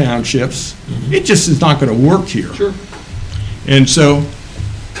rural townships, it just is not going to work here. Sure. And so,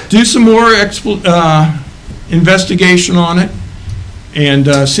 do some more investigation on it,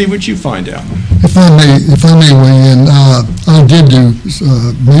 and see what you find out. If I may weigh in, I did do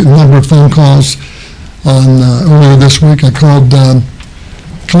a number of phone calls on earlier this week. I called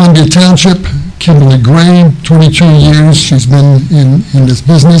Columbia Township, Kimberly Gray, 22 years. She's been in this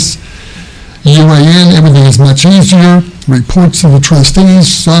business. UAN, everything is much easier. Reports to the trustees.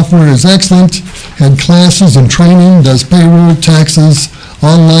 Software is excellent. Had classes and training. Does payroll, taxes,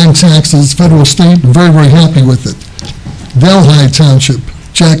 online taxes, federal, state. Very, very happy with it. Delhi Township,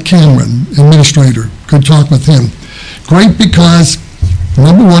 Jack Cameron, administrator. Could talk with him. Great because,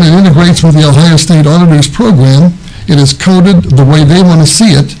 number one, it integrates with the Ohio State Auditors Program. It is coded the way they want to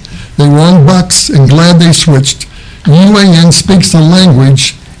see it. They were on Bucks and glad they switched. UAN speaks the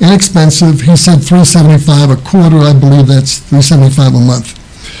language, inexpensive. He said $375 a quarter. I believe that's $375 a month.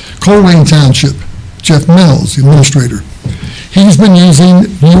 Coleraine Township, Jeff Mills, administrator. He's been using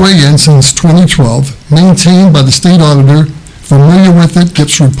UAN since 2012, maintained by the state auditor, familiar with it,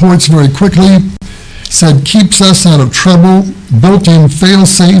 gets reports very quickly, said keeps us out of trouble, built-in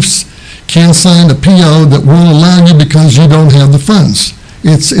fail-safes, can sign a PO that won't allow you because you don't have the funds.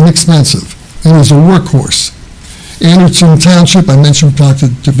 It's inexpensive. It is a workhorse. Anderson Township, I mentioned, talked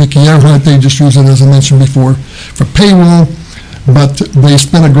to Vicki Earhart, they just use it, as I mentioned before, for payroll, but they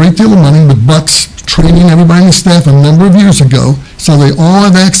spent a great deal of money with Bucks training everybody in the staff a number of years ago, so they all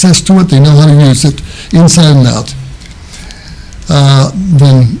have access to it, they know how to use it inside and out.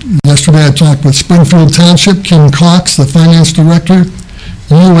 Then yesterday I talked with Springfield Township, Kim Cox, the finance director.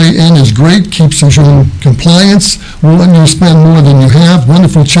 UAN is great, keeps you in compliance, won't let you spend more than you have,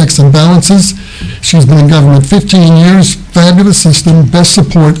 wonderful checks and balances. She's been in government 15 years, fabulous system, best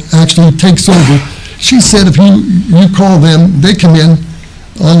support, actually takes over. She said if you call them, they come in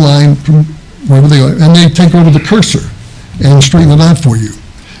online from wherever they are, and they take over the cursor and straighten it out for you.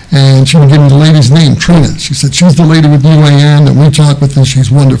 And she would give me the lady's name, Trina. She said she's the lady with UAN that we talked with, and she's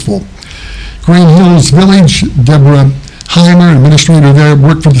wonderful. Green Hills Village, Deborah Heimer, administrator there,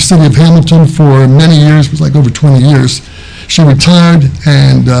 worked for the city of Hamilton for many years, it was like over 20 years. She retired,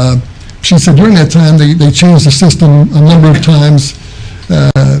 and she said during that time they changed the system a number of times.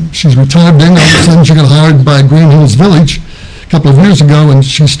 She's retired, then all of a sudden she got hired by Green Hills Village a couple of years ago, and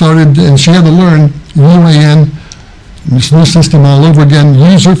she started, and she had to learn UAN, this new system all over again,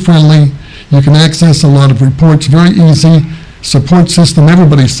 user-friendly. You can access a lot of reports very easy. support system,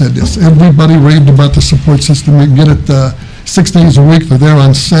 everybody said this. Everybody raved about the support system. You can get it 6 days a week. They're there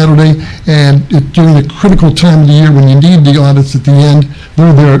on Saturday, and during the critical time of the year when you need the audits at the end,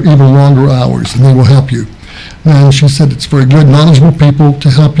 they're there even longer hours, and they will help you. And she said it's very good, knowledgeable people to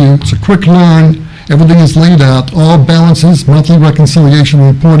help you. It's a quick learn. Everything is laid out, all balances, monthly reconciliation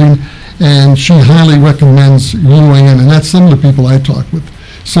reporting, and she highly recommends UAN, and that's some of the people I talk with.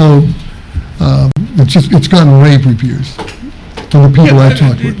 So it's gotten rave reviews to the people I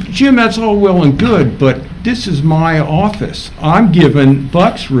talk with. Jim, that's all well and good, but this is my office. I'm giving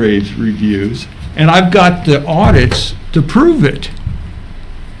Buck's rave reviews, and I've got the audits to prove it.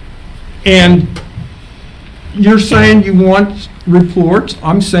 And you're saying you want reports.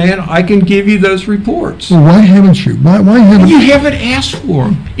 I'm saying I can give you those reports. Well, why haven't you? Why haven't you? haven't asked for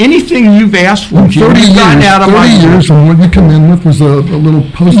them. Anything you've asked for, Jim, 30 you've gotten out of my 30 years, and what you come in with was a little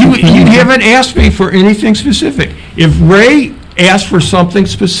post-it thing. You haven't asked me for anything specific. If Ray asks for something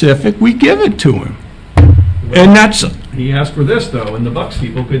specific, we give it to him. And that's... He asked for this, though, and the Bucks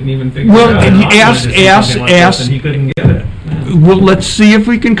people couldn't even figure well, it out. And he asked, and he couldn't get it. Well, let's see if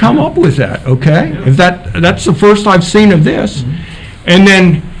we can come up with that, okay? Yeah. If that's the first I've seen of this. Mm-hmm. And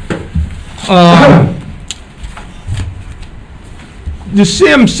then the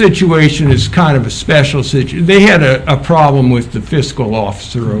Sims situation is kind of a special situation. They had a problem with the fiscal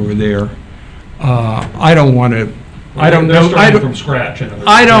officer over there. I don't want to... I don't know. From scratch.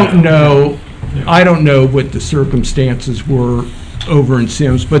 I don't know. I don't know what the circumstances were over in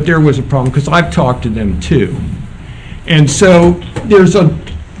Sims, but there was a problem because I've talked to them too. And so there's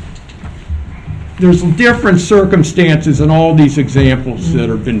different circumstances in all these examples that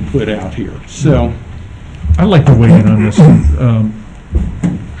have been put out here. So I'd like to weigh in on this.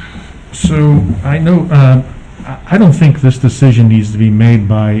 So I know I don't think this decision needs to be made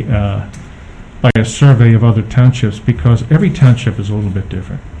by a survey of other townships, because every township is a little bit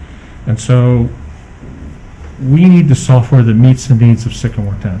different. And so we need the software that meets the needs of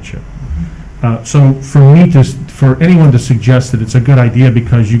Sycamore Township. So for anyone to suggest that it's a good idea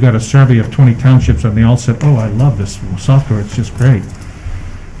because you got a survey of 20 townships and they all said, oh, I love this software, it's just great.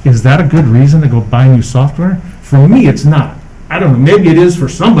 Is that a good reason to go buy new software? For me, it's not. I don't know, maybe it is for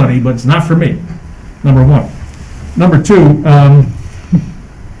somebody, but it's not for me, number one. Number two,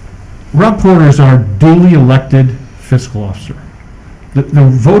 Rob Porter is our duly elected fiscal officer. The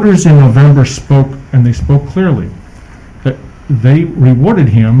voters in November spoke, and they spoke clearly, that they rewarded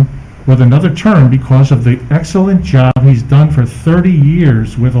him with another term because of the excellent job he's done for 30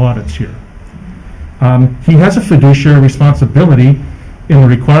 years with audits here. He has a fiduciary responsibility in the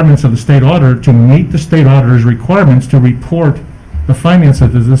requirements of the state auditor to meet the state auditor's requirements to report the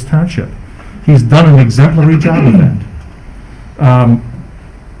finances of this township. He's done an exemplary job of that.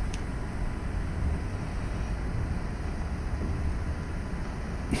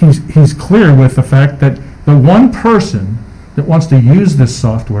 He's clear with the fact that the one person that wants to use this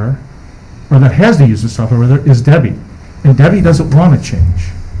software, or that has to use this software, is Debbie. And Debbie doesn't want to change.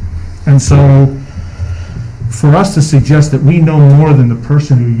 And so for us to suggest that we know more than the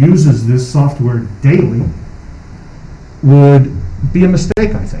person who uses this software daily would be a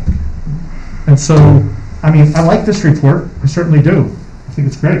mistake, I think. And so, I mean, I like this report. I certainly do. I think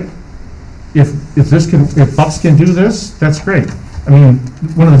it's great. If Bucks can do this, that's great. I mean,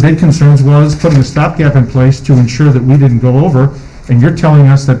 one of the big concerns was putting a stopgap in place to ensure that we didn't go over, and you're telling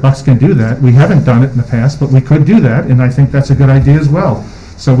us that Bucks can do that. We haven't done it in the past, but we could do that, and I think that's a good idea as well.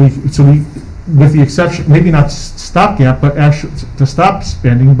 So we, with the exception, maybe not stopgap, but actually to stop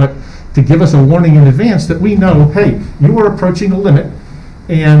spending, but to give us a warning in advance that we know, hey, you are approaching a limit,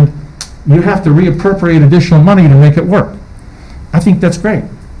 and you have to reappropriate additional money to make it work. I think that's great.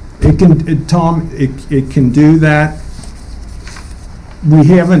 It can, Tom, it can do that. We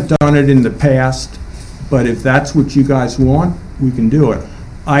haven't done it in the past, but if that's what you guys want, we can do it.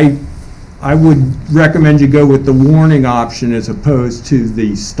 I would recommend you go with the warning option as opposed to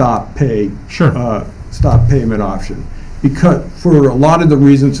the stop payment option, because for a lot of the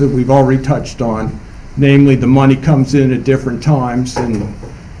reasons that we've already touched on, namely the money comes in at different times, and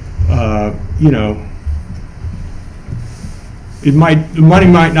you know, the money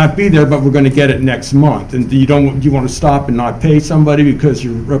might not be there, but we're going to get it next month. And you want to stop and not pay somebody because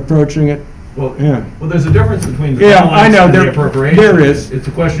you're approaching it? Well, yeah. Well, there's a difference between the balance I know, and the appropriation. There is. It's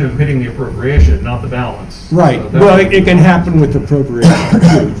a question of hitting the appropriation, not the balance. Right. So well, it can happen with appropriation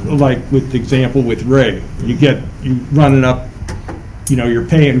too. Like with the example with Ray, you running up, you know, you're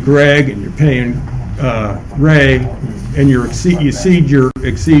paying Greg and you're paying Ray, and you exceed your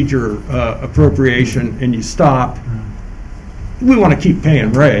appropriation, and you stop. We want to keep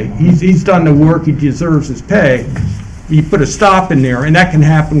paying Ray. He's done the work. He deserves his pay. you put a stop in there, and that can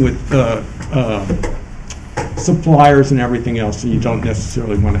happen with suppliers and everything else, and you don't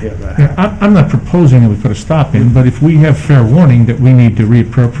necessarily want to have that happen. Yeah, I'm not proposing that we put a stop in, but if we have fair warning that we need to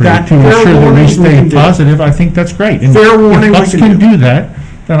reappropriate That to fair ensure that warning we we stay can do. positive, I think that's great. And Fair warning we if Bucks can can do. do that,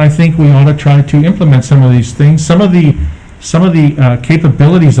 then I think we ought to try to implement some of these things. Some of the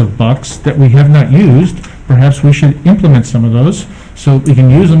capabilities of Bucks that we have not used, perhaps we should implement some of those so we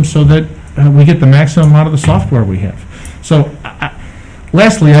can use them so that we get the maximum out of the software we have. So,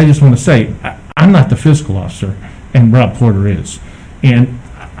 lastly, I just want to say, I'm not the fiscal officer, and Rob Porter is. And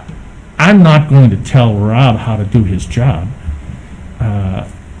I'm not going to tell Rob how to do his job.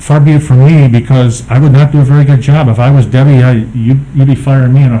 Far be it from me, because I would not do a very good job. If I was Debbie, you'd be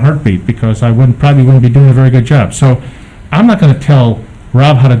firing me in a heartbeat, because I probably wouldn't be doing a very good job. So I'm not going to tell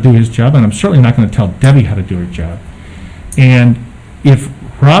Rob how to do his job, and I'm certainly not going to tell Debbie how to do her job. And if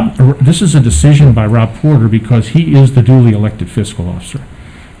this is a decision by Rob Porter, because he is the duly elected fiscal officer.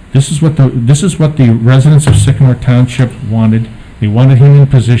 This is what the residents of Sycamore Township wanted. They wanted him in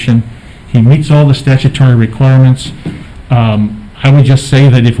position. He meets all the statutory requirements. I would just say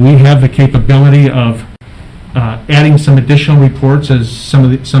that if we have the capability of adding some additional reports, as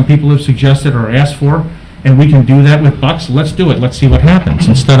some people have suggested or asked for, and we can do that with Bucks, let's do it. Let's see what happens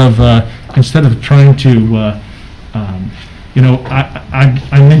instead of trying to.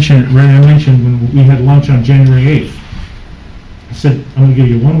 I mentioned when we had lunch on January 8th. I said, I'm going to give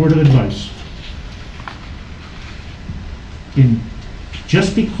you one word of advice.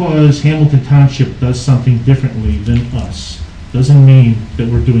 Just because Hamilton Township does something differently than us doesn't mean that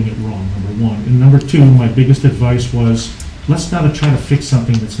we're doing it wrong, number one. And number two, my biggest advice was, let's not try to fix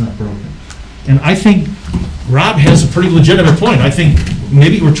something that's not broken. And I think Rob has a pretty legitimate point. I think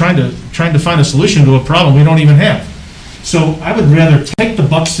maybe we're trying to find a solution to a problem we don't even have. So I would rather take the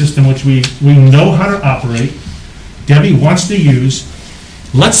Buck system, which we know how to operate, Debbie wants to use.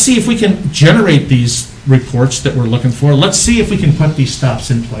 Let's see if we can generate these reports that we're looking for. Let's see if we can put these stops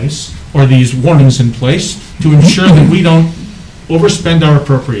in place or these warnings in place to ensure that we don't overspend our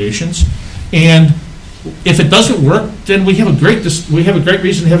appropriations. And if it doesn't work, then we have a great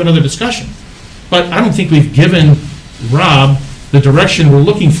reason to have another discussion. But I don't think we've given Rob the direction we're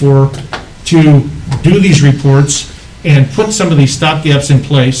looking for to do these reports and put some of these stopgaps in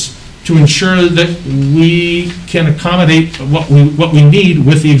place to ensure that we can accommodate what we need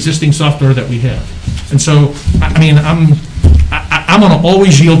with the existing software that we have. And so, I mean, I'm going to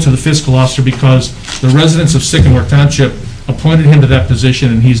always yield to the fiscal officer, because the residents of Sycamore Township appointed him to that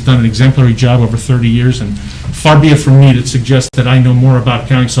position, and he's done an exemplary job over 30 years, and far be it from me to suggest that I know more about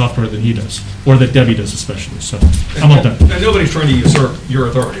accounting software than he does, or that Debbie does especially. So I'm all done. And nobody's trying to usurp your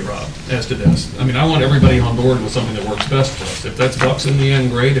authority, Rob, as to this. I mean, I want everybody on board with something that works best for us. If that's Bucks in the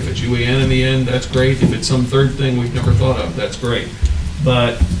end, great. If it's UAN in the end, that's great. If it's some third thing we've never thought of, that's great.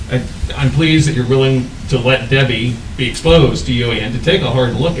 But I'm pleased that you're willing to let Debbie be exposed to UAN, to take a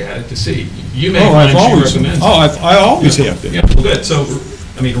hard look at it, to see. You may find she recommends. I always have been. Yeah, well, good. So,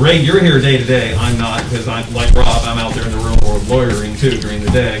 I mean, Ray, you're here day to day. I'm not, because I'm like Rob, I'm out there in the real world lawyering too during the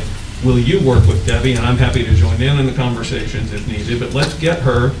day. Will you work with Debbie? And I'm happy to join in the conversations if needed, but let's get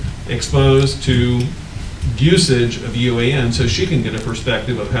her exposed to usage of UAN so she can get a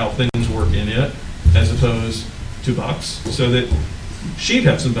perspective of how things work in it as opposed to Bucks, so that she'd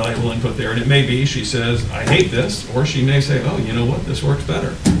have some valuable input there. And it may be she says, I hate this, or she may say, oh, you know what, this works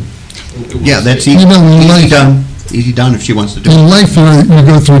better. Yeah, that's easy done. Easy done if she wants to do it. In life, you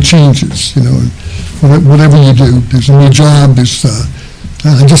go through changes, whatever you do. There's a new job,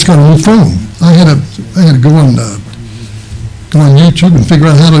 I just got a new phone. I had to go on YouTube and figure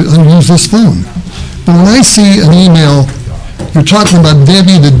out how to use this phone. But when I see an email, you're talking about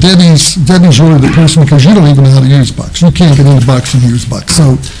Debbie, Debbie's really the person, because you don't even know how to use Bucks. You can't get into Bucks and use Bucks,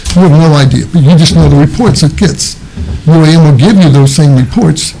 so you have no idea. But you just know the reports it gets. UAM will give you those same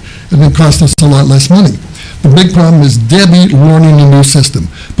reports, and it costs us a lot less money. The big problem is Debbie learning the new system.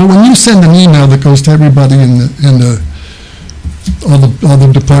 But when you send an email that goes to everybody all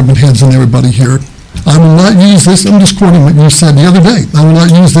the department heads and everybody here, I will not use this, I'm just quoting what you said the other day, I will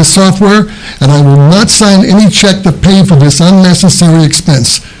not use this software, and I will not sign any check to pay for this unnecessary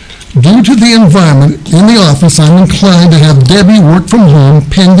expense. Due to the environment in the office, I'm inclined to have Debbie work from home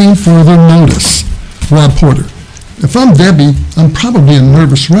pending further notice. Rob Porter. If I'm Debbie, I'm probably a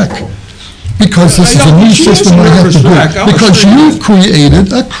nervous wreck, because this is a new system I have to do. Because you've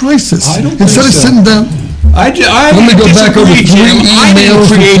created a crisis. Instead of sitting down. I didn't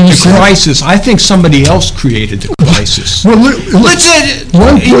create the crisis. I think somebody else created the crisis. Well, let's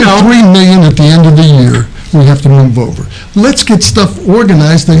 1.3 million at the end of the year we have to move over. Let's get stuff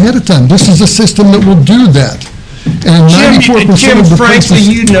organized ahead of time. This is a system that will do that. And 94% Jim, of the frankly, places,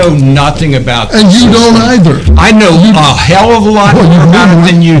 you know nothing about this and you don't system. either. I know a hell of a lot Well, more you about know,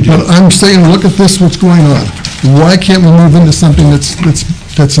 it than you do. But I'm saying, look at this, what's going on. Why can't we move into something that's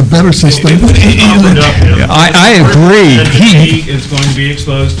a better system? I agree. He is going to be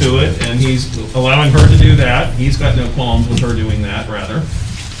exposed to it, and he's allowing her to do that. He's got no qualms with her doing that, rather.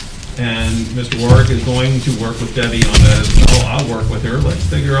 And Mr. Warwick is going to work with Debbie on that as well. I'll work with her. Let's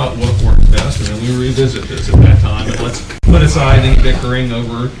figure out what works best, and then we revisit this at that time. And let's put aside any bickering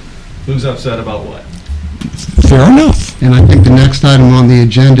over who's upset about what. Fair enough. And I think the next item on the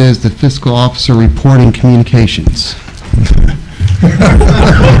agenda is the fiscal officer reporting communications.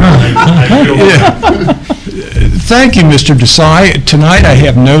 Thank you, Mr. Desai. Tonight I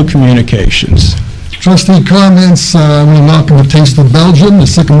have no communications. Trustee comments, I want to welcome the Taste of Belgium, the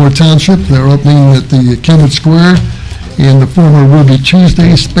Sycamore Township. They're opening at the Kenwood Square in the former Ruby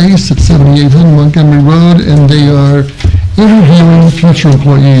Tuesday space at 7800 Montgomery Road, and they are interviewing future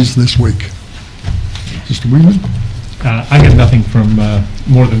employees this week. Mr. Weedman? I had nothing from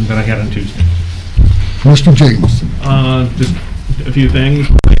more than that I had on Tuesday. Mr. James? Just a few things.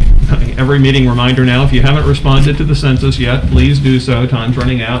 Every meeting reminder now, if you haven't responded to the census yet, please do so. Time's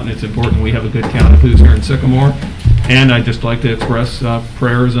running out, and it's important we have a good count of who's here in Sycamore. And I'd just like to express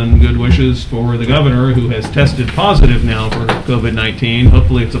prayers and good wishes for the governor, who has tested positive now for COVID-19.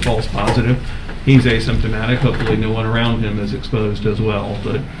 Hopefully it's a false positive. He's asymptomatic. Hopefully no one around him is exposed as well.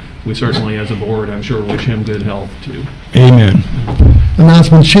 But we certainly, as a board, I'm sure, wish him good health, too. Amen.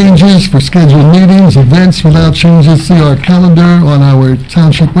 Announcement changes for scheduled meetings, events without changes. See our calendar on our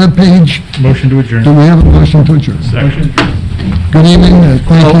township webpage. Motion to adjourn. Do we have a motion to adjourn? Second. Good evening,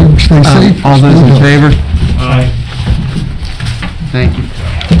 thank you, stay safe. All those Stay in healthy. favor? Aye. Thank you.